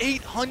are worth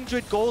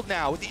 800 gold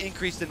now with the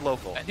increase in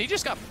local. And he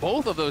just got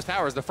both of those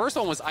towers. The first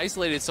one was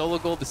isolated solo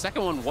gold, the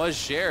second one was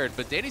shared,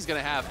 but Danny's going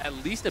to have at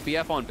least a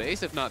BF on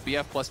base, if not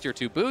BF plus tier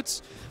 2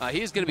 boots.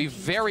 He is going to be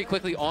very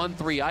quickly on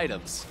 3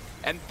 items.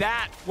 And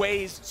that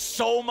weighs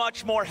so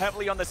much more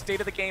heavily on the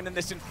state of the game than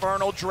this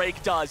Infernal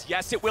Drake does.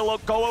 Yes, it will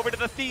go over to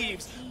the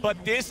Thieves,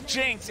 but this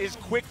Jinx is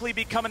quickly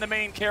becoming the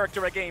main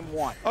character of Game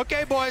 1.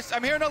 Okay, boys,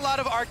 I'm hearing a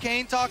lot of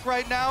arcane talk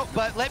right now,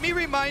 but let me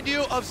remind you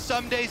of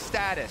Ssumday's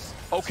status.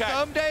 Okay.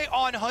 Ssumday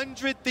on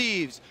 100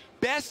 Thieves.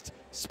 Best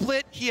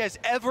split he has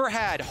ever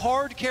had.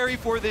 Hard carry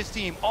for this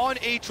team on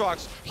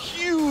Aatrox.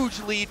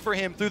 Huge lead for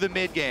him through the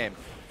mid game.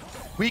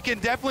 we can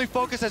definitely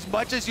focus as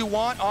much as you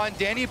want on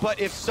Danny, but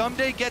if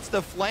Ssumday gets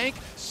the flank,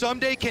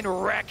 Ssumday can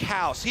wreck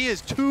house. He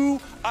is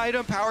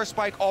 2-item power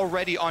spike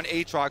already on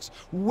Aatrox,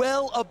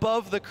 well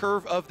above the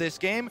curve of this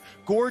game.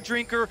 Gore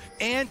Drinker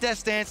and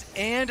Death Dance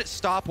and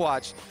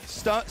Stopwatch.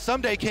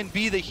 Ssumday can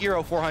be the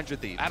hero for 100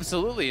 Thieves.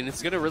 Absolutely, and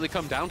it's going to really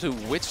come down to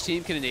which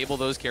team can enable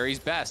those carries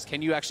best.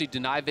 Can you actually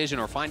deny vision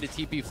or find a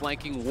TP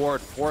flanking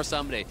ward for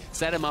Ssumday,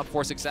 set him up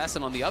for success,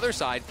 and on the other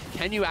side,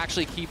 can you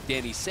actually keep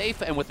Danny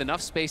safe and with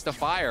enough space to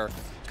fire?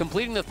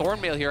 Completing the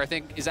Thorn Mail here, I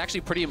think, is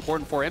actually pretty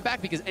important for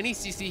Impact because any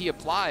CC he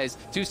applies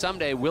to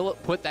Ssumday will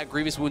put that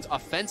Grievous Wounds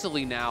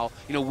offensively now,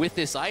 with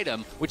this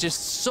item, which is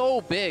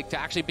so big to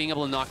actually being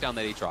able to knock down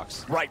that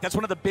Aatrox. Right, that's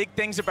one of the big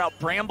things about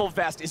Bramble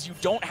Vest is you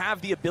don't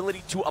have the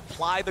ability to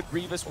apply the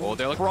Grievous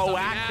Wounds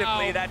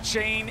proactively. That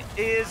chain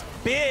is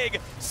big.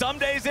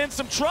 Ssumday's in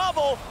some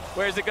trouble.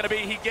 Where is it going to be?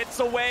 He gets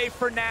away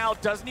for now.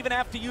 Doesn't even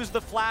have to use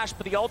the flash,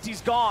 but the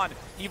ulti's gone.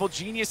 Evil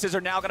Geniuses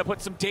are now going to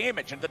put some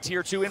damage into the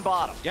tier 2 in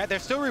bottom. Yeah, they're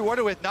still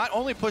rewarded with not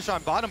only push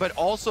on bottom, but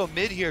also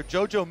mid here.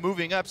 Jojo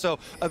moving up, so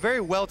a very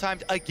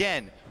well-timed,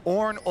 again,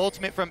 Ornn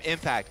ultimate from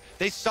Impact.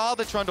 They saw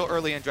the Trundle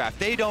early in draft.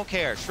 They don't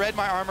care. Shred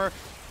my armor.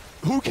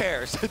 Who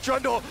cares?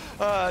 Trundle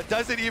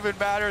doesn't even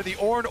matter. The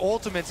Ornn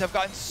ultimates have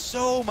gotten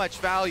so much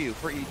value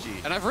for EG.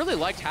 And I've really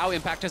liked how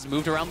Impact has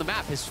moved around the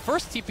map. His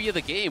first TP of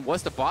the game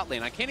was to bot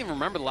lane. I can't even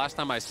remember the last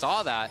time I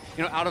saw that,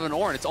 out of an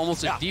Ornn. It's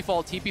almost a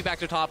default TP back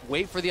to top,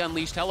 wait for the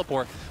Unleashed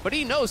teleport. But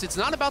he knows it's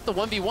not about the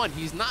 1v1.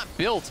 He's not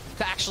built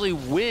to actually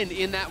win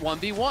in that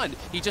 1v1.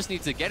 He just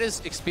needs to get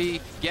his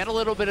XP, get a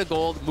little bit of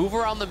gold, move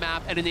around the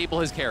map, and enable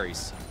his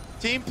carries.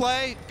 Team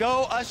play,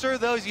 go usher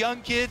those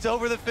young kids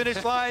over the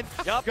finish line.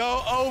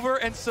 Go over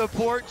and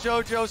support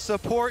Jojo,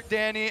 support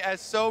Danny, as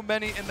so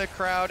many in the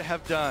crowd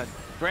have done.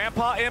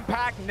 Grandpa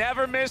Impact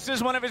never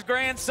misses one of his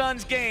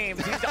grandson's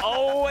games. He's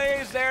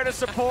always there to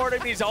support him.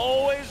 He's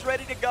always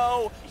ready to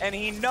go, and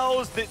he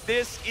knows that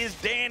this is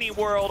Danny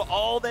World.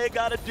 All they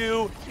got to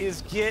do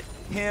is get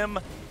him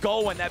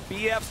going. That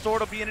BF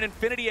sword will be in an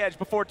Infinity Edge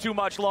before too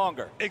much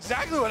longer.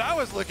 Exactly what I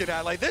was looking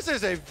at. Like, this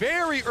is a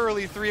very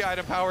early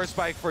 3-item power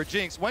spike for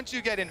Jinx. Once you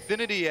get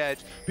Infinity Edge,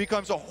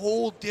 becomes a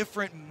whole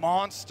different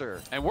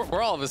monster. And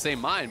we're all of the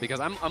same mind because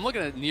I'm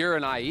looking at near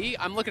an IE.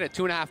 I'm looking at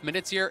 2.5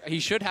 minutes here. He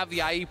should have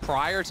the IE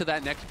prior to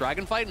that next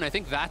dragon fight, and I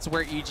think that's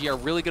where EG are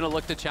really going to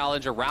look to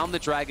challenge around the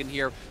dragon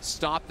here,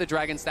 stop the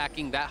dragon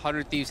stacking that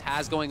 100 Thieves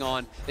has going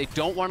on. They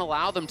don't want to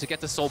allow them to get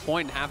to Soul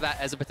Point and have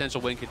that as a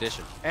potential win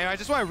condition. And I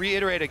just want to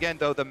reiterate again,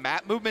 though, the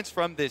map movements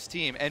from this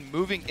team and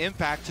moving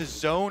Impact to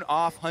zone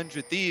off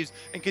 100 Thieves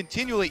and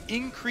continually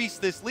increase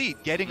this lead,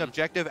 getting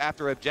objective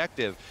after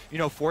objective,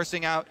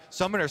 forcing out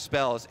summoner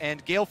spells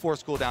and Gale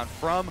Force cooldown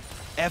from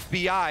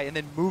FBI, and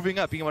then moving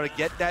up, being able to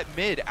get that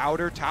mid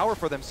outer tower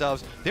for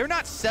themselves. They're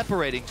not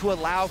separating to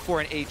allow for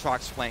an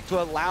Aatrox flank,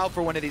 to allow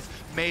for one of these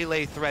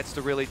melee threats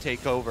to really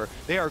take over.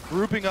 They are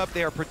grouping up,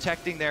 they are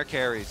protecting their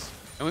carries.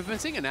 And we've been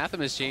seeing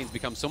Anathema's chains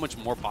become so much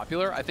more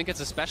popular. I think it's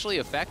especially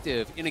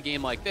effective in a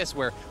game like this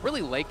where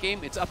really late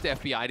game, it's up to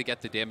FBI to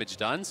get the damage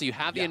done. So you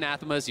have the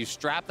Anathemas, you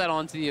strap that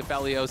onto the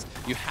Aphelios,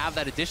 you have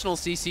that additional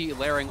CC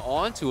layering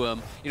onto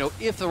him.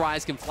 If the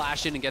Ryze can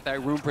flash in and get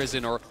that Rune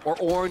Prison or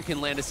Ornn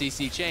can land a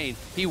CC chain,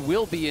 he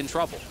will be in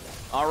trouble.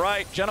 All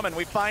right, gentlemen,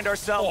 we find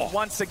ourselves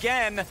once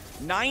again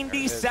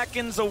 90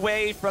 seconds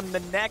away from the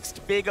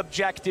next big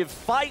objective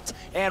fight,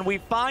 and we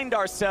find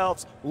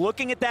ourselves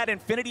looking at that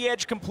Infinity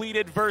Edge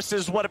completed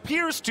versus what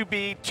appears to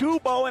be 2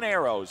 bow and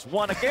arrows,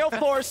 one a Gale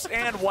Force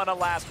and one a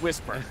Last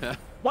Whisper.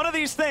 One of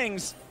these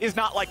things is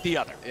not like the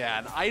other. Yeah,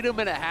 an item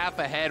and a half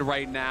ahead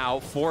right now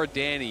for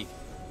Danny.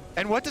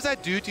 And what does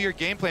that do to your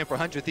game plan for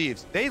 100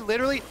 Thieves? They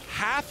literally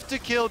have to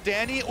kill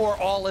Danny or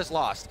all is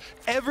lost.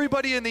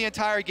 Everybody in the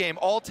entire game,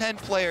 all 10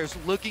 players,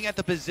 looking at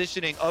the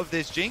positioning of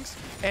this Jinx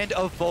and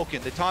of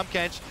Vulcan, the Tahm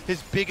Kench,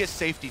 his biggest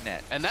safety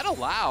net. And that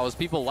allows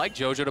people like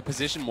Jojo to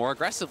position more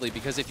aggressively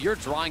because if you're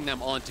drawing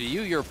them onto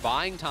you, you're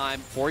buying time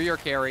for your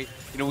carry.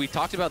 We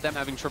talked about them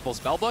having triple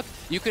spellbook.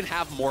 You can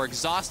have more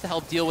exhaust to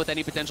help deal with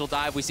any potential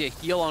dive. We see a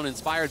heal on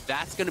Inspired.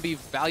 That's going to be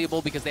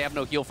valuable because they have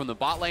no heal from the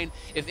bot lane.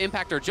 If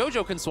Impact or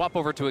Jojo can swap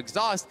over to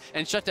exhaust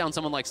and shut down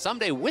someone like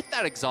Ssumday with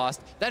that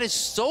exhaust, that is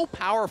so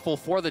powerful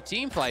for the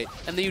team fight,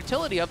 and the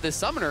utility of this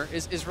summoner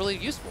is really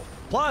useful.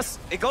 Plus,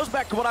 it goes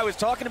back to what I was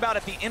talking about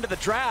at the end of the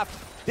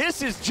draft.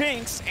 This is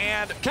Jinx,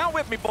 and count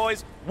with me,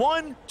 boys.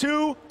 1,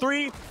 2,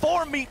 3,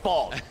 4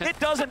 meatballs. It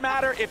doesn't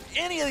matter if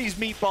any of these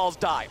meatballs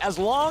die. As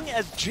long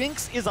as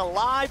Jinx is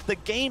alive, the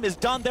game is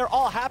done. They're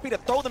all happy to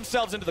throw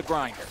themselves into the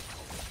grinder.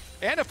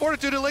 And a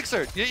Fortitude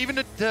Elixir.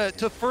 Even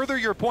to further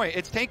your point,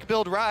 it's tank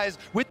build Ryze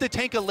with the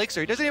tank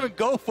Elixir. He doesn't even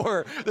go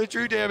for the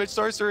true damage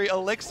sorcery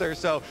Elixir.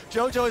 So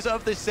Jojo is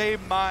of the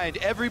same mind.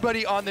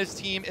 Everybody on this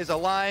team is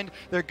aligned.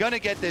 They're going to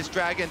get this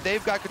dragon.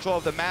 They've got control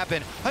of the map.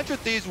 And 100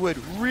 Thieves would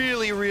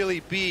really, really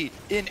be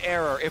in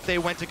error if they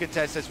went to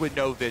contest this with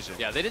no vision.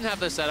 Yeah, they didn't have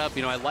the setup.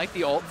 I like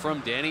the ult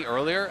from Danny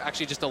earlier.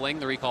 Actually, just delaying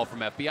the recall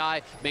from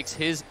FBI. Makes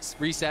his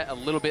reset a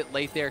little bit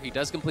late there. He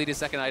does complete his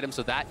second item,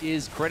 so that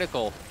is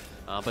critical.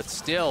 But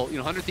still,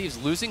 100 Thieves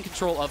losing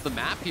control of the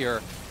map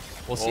here.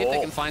 We'll see if they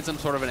can find some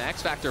sort of an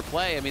X-Factor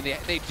play. I mean,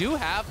 they do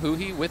have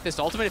Huhi with this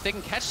ultimate. If they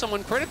can catch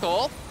someone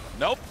critical.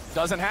 Nope,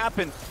 doesn't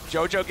happen.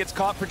 Jojo gets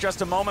caught for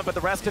just a moment, but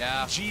the rest of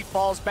EG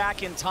falls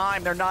back in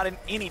time. They're not in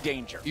any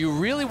danger. You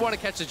really want to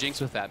catch the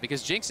Jinx with that,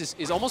 because Jinx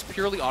is almost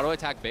purely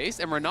auto-attack based,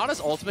 and Renata's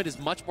ultimate is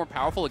much more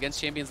powerful against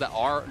champions that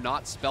are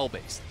not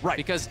spell-based. Right.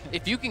 Because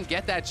if you can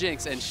get that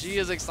Jinx, and she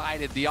is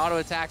excited, the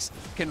auto-attacks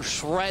can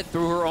shred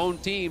through her own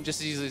team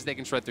just as easily as they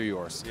can shred through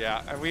yours.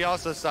 Yeah, and we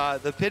also saw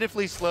the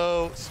pitifully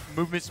slow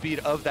movement speed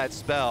of that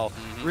spell,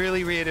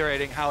 really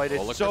reiterating how it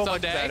is so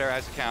much better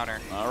as a counter.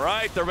 All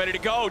right, they're ready to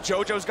go.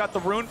 Jojo's got the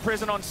Rune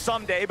Prison on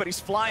Ssumday, but he's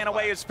flying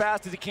away as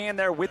fast as he can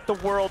there with the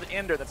World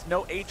Ender. That's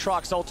no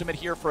Aatrox ultimate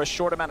here for a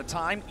short amount of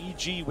time.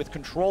 EG with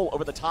control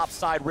over the top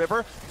side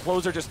river.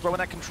 Closer just throwing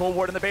that control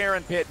ward in the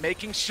Baron pit,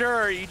 making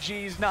sure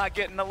EG's not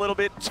getting a little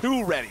bit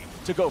too ready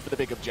to go for the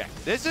big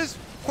objective. This is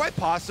quite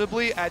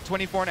possibly at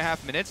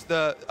 24.5 minutes,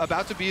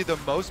 about to be the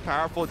most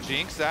powerful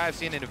Jinx that I've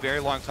seen in a very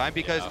long time,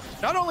 because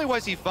not only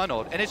was he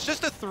funneled, and it's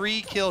just a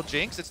 3-kill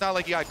Jinx, it's not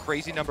like he got a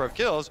crazy number of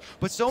kills,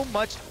 but so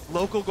much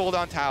local gold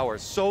on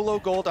towers, solo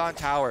gold on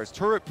towers,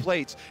 turret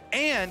plates,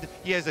 and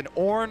he has an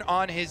Ornn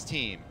on his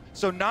team.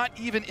 So not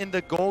even in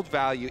the gold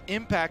value,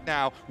 Impact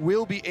now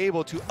will be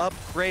able to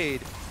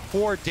upgrade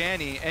for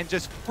Danny and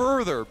just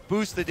further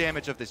boost the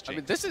damage of this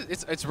Jinx. I mean,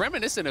 it's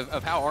reminiscent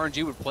of how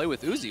RNG would play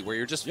with Uzi, where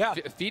you're just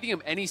feeding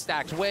him any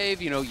stacked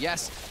wave. You know,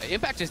 yes,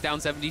 Impact is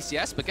down 70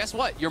 CS, but guess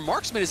what? Your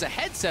marksman is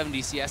ahead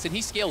 70 CS, and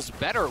he scales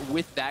better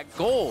with that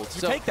gold.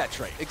 You take that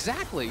trade.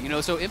 Exactly. You know,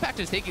 so Impact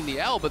is taking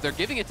the L, but they're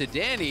giving it to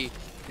Danny,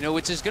 you know,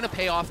 which is going to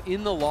pay off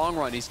in the long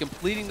run. He's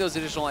completing those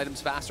additional items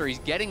faster. He's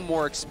getting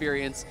more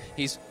experience.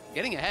 He's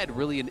getting ahead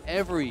really in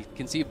every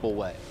conceivable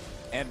way.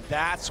 And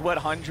that's what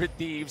 100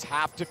 Thieves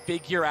have to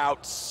figure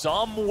out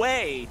some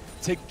way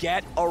to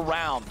get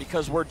around,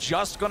 because we're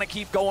just going to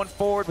keep going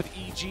forward with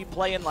EG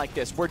playing like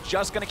this. We're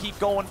just going to keep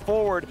going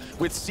forward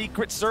with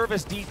Secret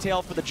Service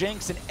detail for the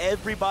Jinx and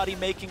everybody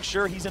making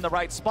sure he's in the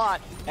right spot.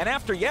 And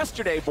after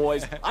yesterday,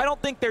 boys, I don't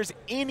think there's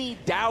any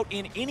doubt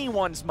in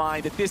anyone's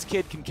mind that this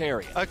kid can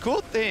carry it. A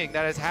cool thing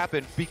that has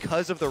happened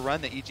because of the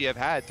run that EG have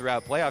had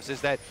throughout playoffs is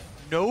that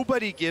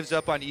nobody gives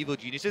up on Evil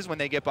Geniuses when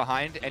they get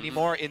behind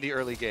anymore in the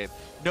early game.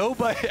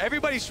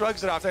 Everybody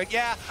shrugs it off. They're like,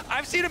 yeah,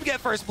 I've seen him get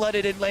first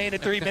blooded in lane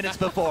in 3 minutes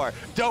before.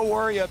 Don't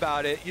worry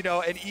about it, you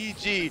know. And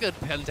EG, good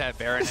Pentat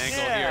Baron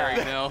angle here,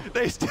 you know.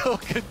 They still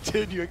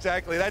continue,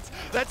 exactly. That's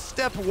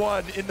step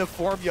one in the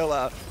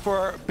formula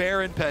for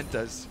Baron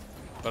Pentas.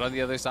 But on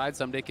the other side,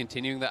 Ssumday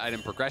continuing the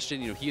item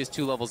progression. You know, he is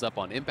 2 levels up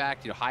on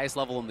Impact, you know, highest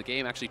level in the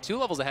game, actually 2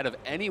 levels ahead of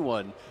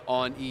anyone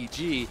on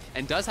EG,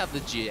 and does have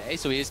the GA,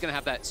 so he is going to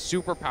have that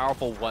super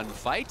powerful one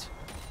fight.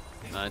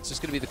 It's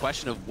just going to be the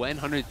question of when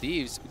 100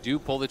 Thieves do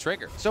pull the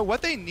trigger. So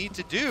what they need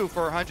to do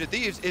for 100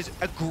 Thieves is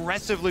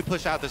aggressively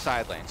push out the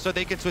side lane so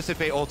they can Twisted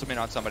Fate ultimate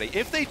on somebody.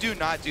 If they do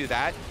not do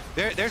that,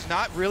 there's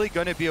not really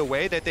going to be a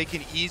way that they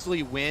can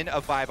easily win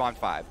a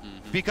 5-on-5.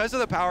 Because of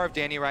the power of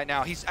Danny right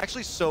now, he's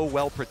actually so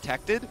well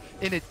protected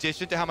in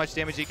addition to how much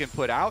damage he can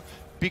put out,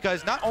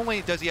 because not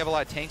only does he have a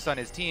lot of tanks on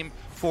his team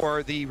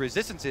for the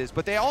resistances,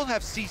 but they all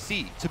have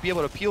CC to be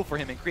able to peel for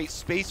him and create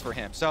space for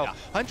him. So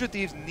 100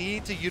 Thieves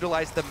need to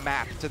utilize the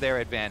map to their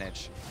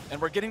advantage.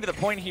 And we're getting to the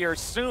point here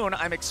soon.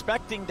 I'm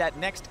expecting that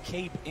next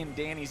cape in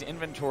Danny's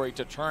inventory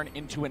to turn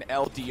into an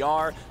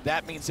LDR.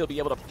 That means he'll be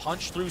able to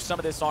punch through some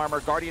of this armor.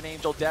 Guardian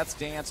Angel, Death's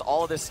Dance,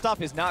 all of this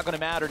stuff is not going to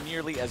matter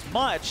nearly as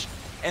much.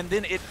 And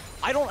then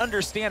I don't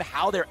understand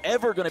how they're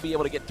ever going to be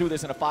able to get through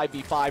this in a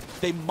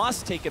 5v5. They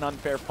must take an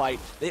unfair fight.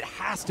 It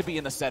has to be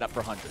in the setup for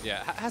 100.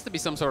 Yeah, it has to be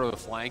some sort of a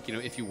flank. You know,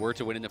 if you were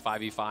to win in the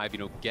 5v5, you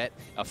know, get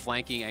a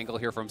flanking angle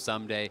here from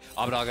Ssumday.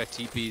 Abbeddage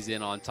TP's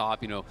in on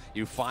top. You know,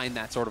 you find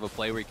that sort of a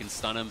play where you can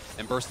stun him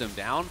and burst him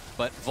down.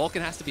 But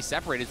Vulcan has to be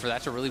separated for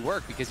that to really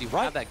work, because you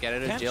have that get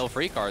out of jail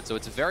free card. So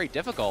it's very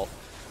difficult.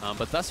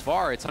 But thus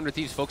far, it's 100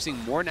 Thieves focusing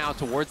more now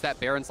towards that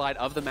Baron side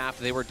of the map.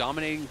 They were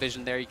dominating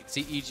vision there. You can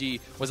see EG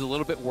was a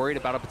little bit worried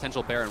about a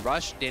potential Baron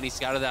rush. Danny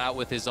scouted that out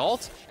with his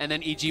ult, and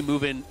then EG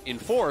move in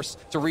force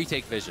to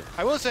retake vision.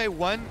 I will say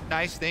one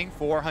nice thing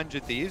for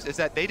 100 Thieves is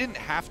that they didn't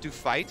have to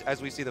fight, as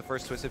we see the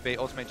first Twisted Fate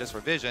ultimate just for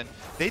vision.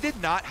 They did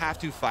not have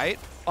to fight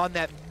on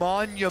that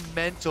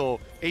monumental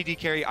AD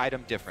carry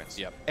item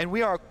difference. And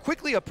we are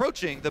quickly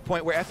approaching the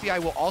point where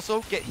FBI will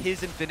also get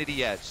his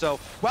Infinity Edge. So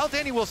while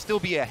Danny will still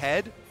be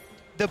ahead,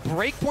 the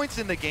breakpoints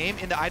in the game,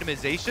 in the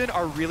itemization,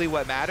 are really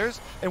what matters.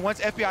 And once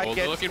FBI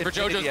gets looking for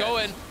Jojo's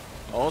going.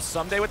 Oh,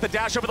 Ssumday with the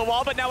dash over the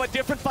wall, but now a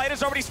different fight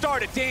has already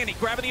started. Danny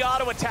grabbing the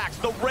auto attacks.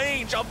 The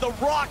range of the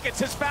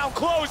rockets has found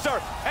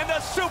closer, and the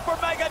super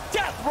mega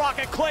death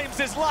rocket claims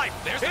his life.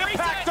 There's the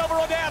impact over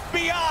on the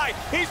FBI.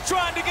 He's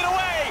trying to get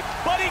away,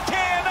 but he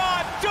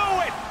cannot do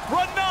it.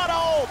 Renata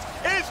ult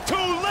is too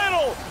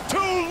little,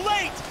 too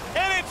late,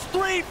 and it's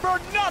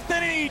 3-0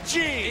 EG.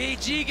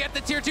 EG get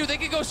the tier 2. They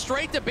could go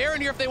straight to Baron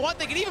here if they want.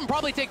 They could even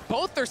probably take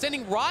both. They're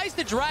sending Ryze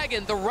to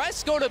Dragon. The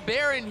rest go to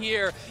Baron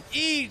here.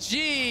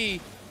 EG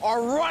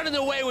are running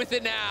away with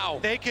it now.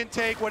 They can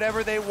take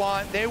whatever they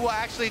want. They will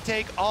actually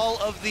take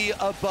all of the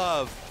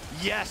above.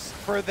 yes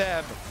for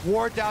them.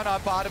 Ward down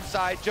on bottom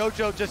side.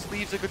 Jojo just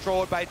leaves the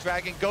control by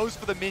Dragon, goes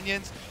for the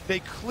minions. They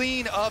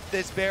clean up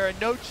this Baron.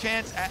 No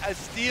chance at a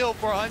steal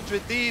for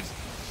 100 Thieves.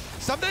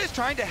 Ssumday is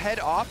trying to head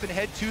off and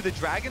head to the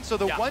Dragon, so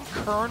the one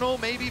Kernel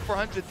maybe for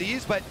 100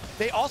 Thieves, but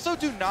they also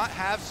do not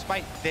have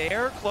Smite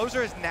there.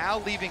 Closer is now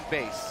leaving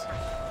base.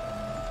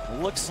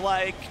 Looks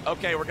like,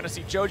 okay, we're going to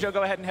see Jojo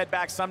go ahead and head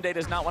back. Ssumday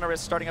does not want to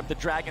risk starting up the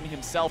Dragon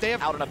himself. They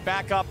have out on a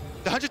backup.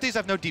 The 100 Thieves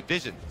have no deep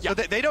vision, so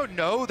they don't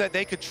know that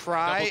they could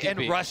try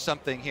and rush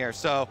something here.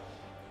 So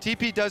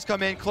TP does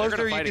come in.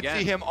 Closer, you can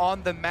see him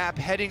on the map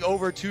heading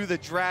over to the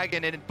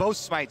Dragon, and both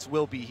Smites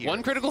will be here.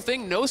 One critical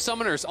thing, no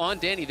summoners on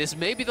Danny. This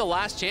may be the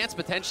last chance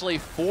potentially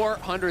for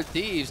 100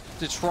 Thieves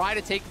to try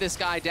to take this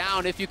guy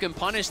down if you can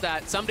punish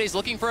that. Ssumday's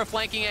looking for a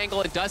flanking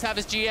angle and does have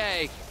his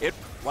GA.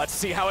 Let's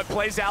see how it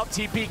plays out.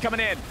 TP coming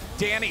in.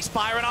 Danny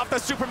firing off the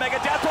Super Mega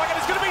Death Target.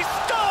 It's going to be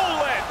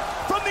stolen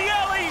from the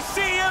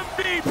LEC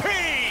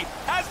MVP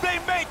as they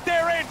make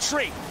their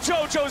entry.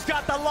 Jojo's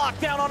got the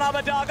lockdown on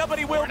Abbeddage, but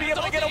he will be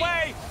able to get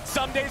away.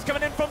 Ssumday's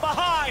coming in from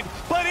behind,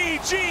 but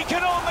EG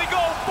can only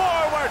go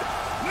forward.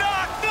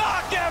 Knock,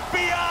 knock,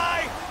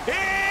 FBI.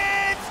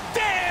 It's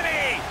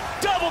Danny.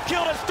 Double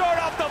kill to start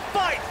off the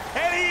fight,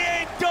 and he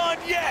ain't done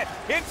yet.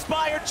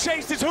 Inspired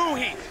chases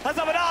Huhi as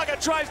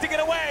Abbeddage tries to get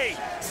away.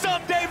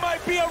 Ssumday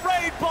might be a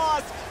raid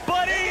boss,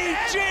 but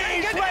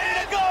EG's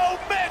ready to go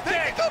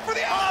mythic.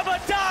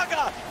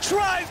 Abbeddage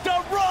tries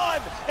to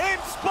run.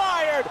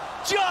 Inspired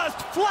just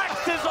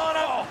flexes on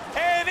him,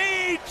 and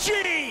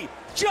EG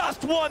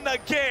just won the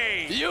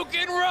game. You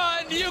can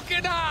run, you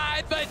can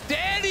hide, but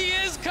Danny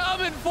is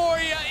coming for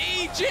you.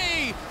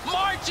 EG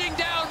marching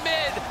down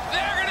mid.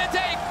 They're going to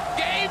take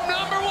game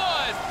number 1.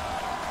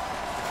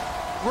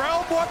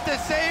 Realm Warp to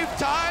save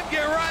time,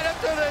 get right up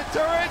to the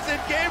turrets, and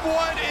game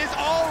 1 is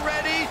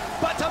already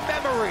but to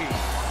memory.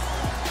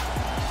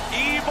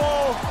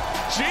 Evil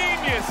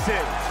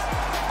geniuses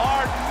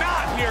are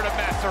not here to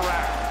mess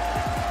around.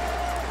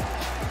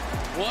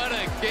 What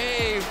a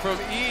game from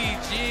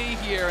EG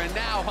here, and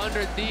now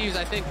 100 Thieves,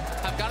 I think,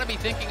 have got to be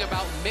thinking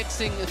about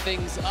mixing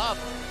things up.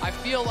 I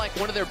feel like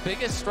one of their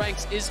biggest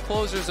strengths is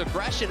Closer's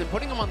aggression, and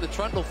putting him on the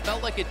Trundle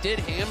felt like it did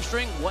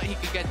hamstring what he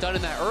could get done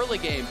in that early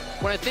game.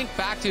 When I think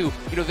back to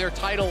their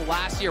title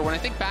last year, when I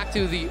think back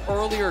to the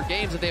earlier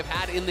games that they've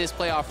had in this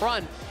playoff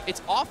run,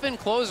 it's often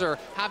Closer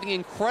having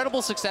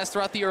incredible success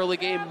throughout the early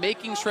game,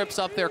 making trips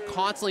up there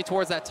constantly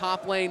towards that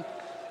top lane.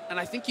 And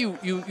I think you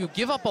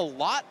give up a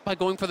lot by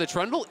going for the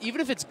Trundle.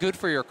 Even if it's good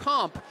for your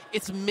comp,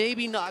 it's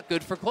maybe not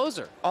good for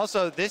Closer.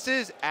 Also, this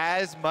is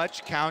as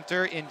much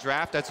counter in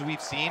draft as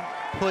we've seen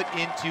put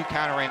into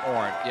countering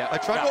Ornn. A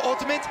Trundle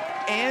ultimate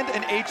and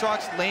an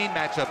Aatrox lane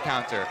matchup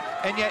counter.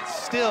 And yet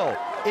still,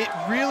 it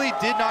really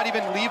did not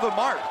even leave a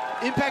mark.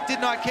 Impact did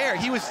not care.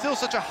 He was still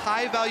such a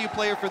high-value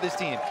player for this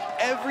team.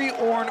 Every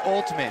Ornn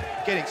ultimate,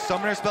 getting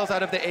summoner spells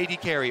out of the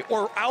AD carry,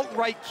 or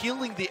outright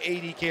killing the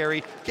AD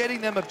carry,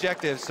 getting them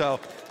objectives. So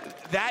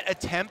that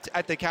attempt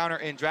at the counter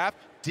in draft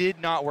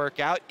did not work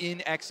out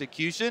in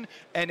execution,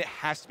 and it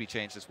has to be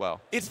changed as well.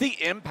 It's the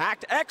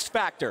Impact X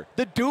factor.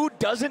 The dude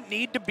doesn't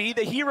need to be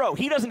the hero.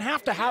 He doesn't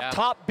have to have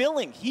top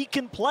billing. He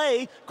can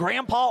play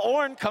Grandpa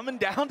Ornn coming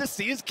down to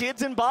see his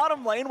kids in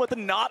bottom lane with a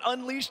not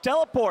unleashed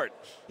teleport.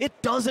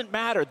 It doesn't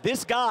matter.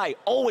 This guy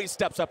always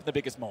steps up in the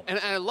biggest moment. And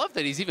I love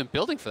that he's even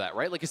building for that,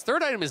 right? Like, his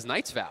third item is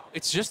Knight's Vow.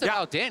 It's just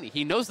about Danny.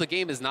 He knows the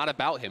game is not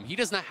about him. He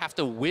does not have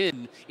to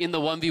win in the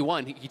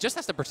 1v1. He just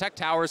has to protect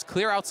towers,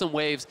 clear out some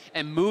waves,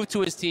 and move to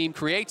his team,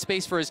 create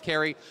space for his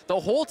carry. The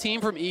whole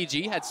team from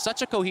EG had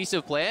such a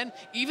cohesive plan.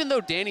 Even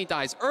though Danny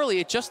dies early,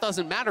 it just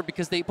doesn't matter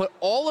because they put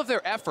all of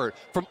their effort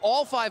from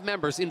all 5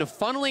 members into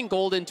funneling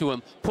gold into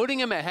him, putting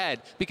him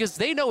ahead, because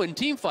they know in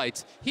team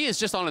fights, he is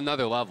just on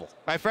another level.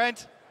 My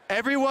friend,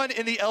 everyone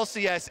in the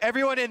LCS,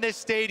 everyone in this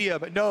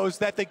stadium knows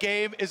that the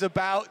game is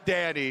about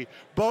Danny.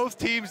 Both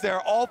teams,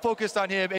 they're all focused on him.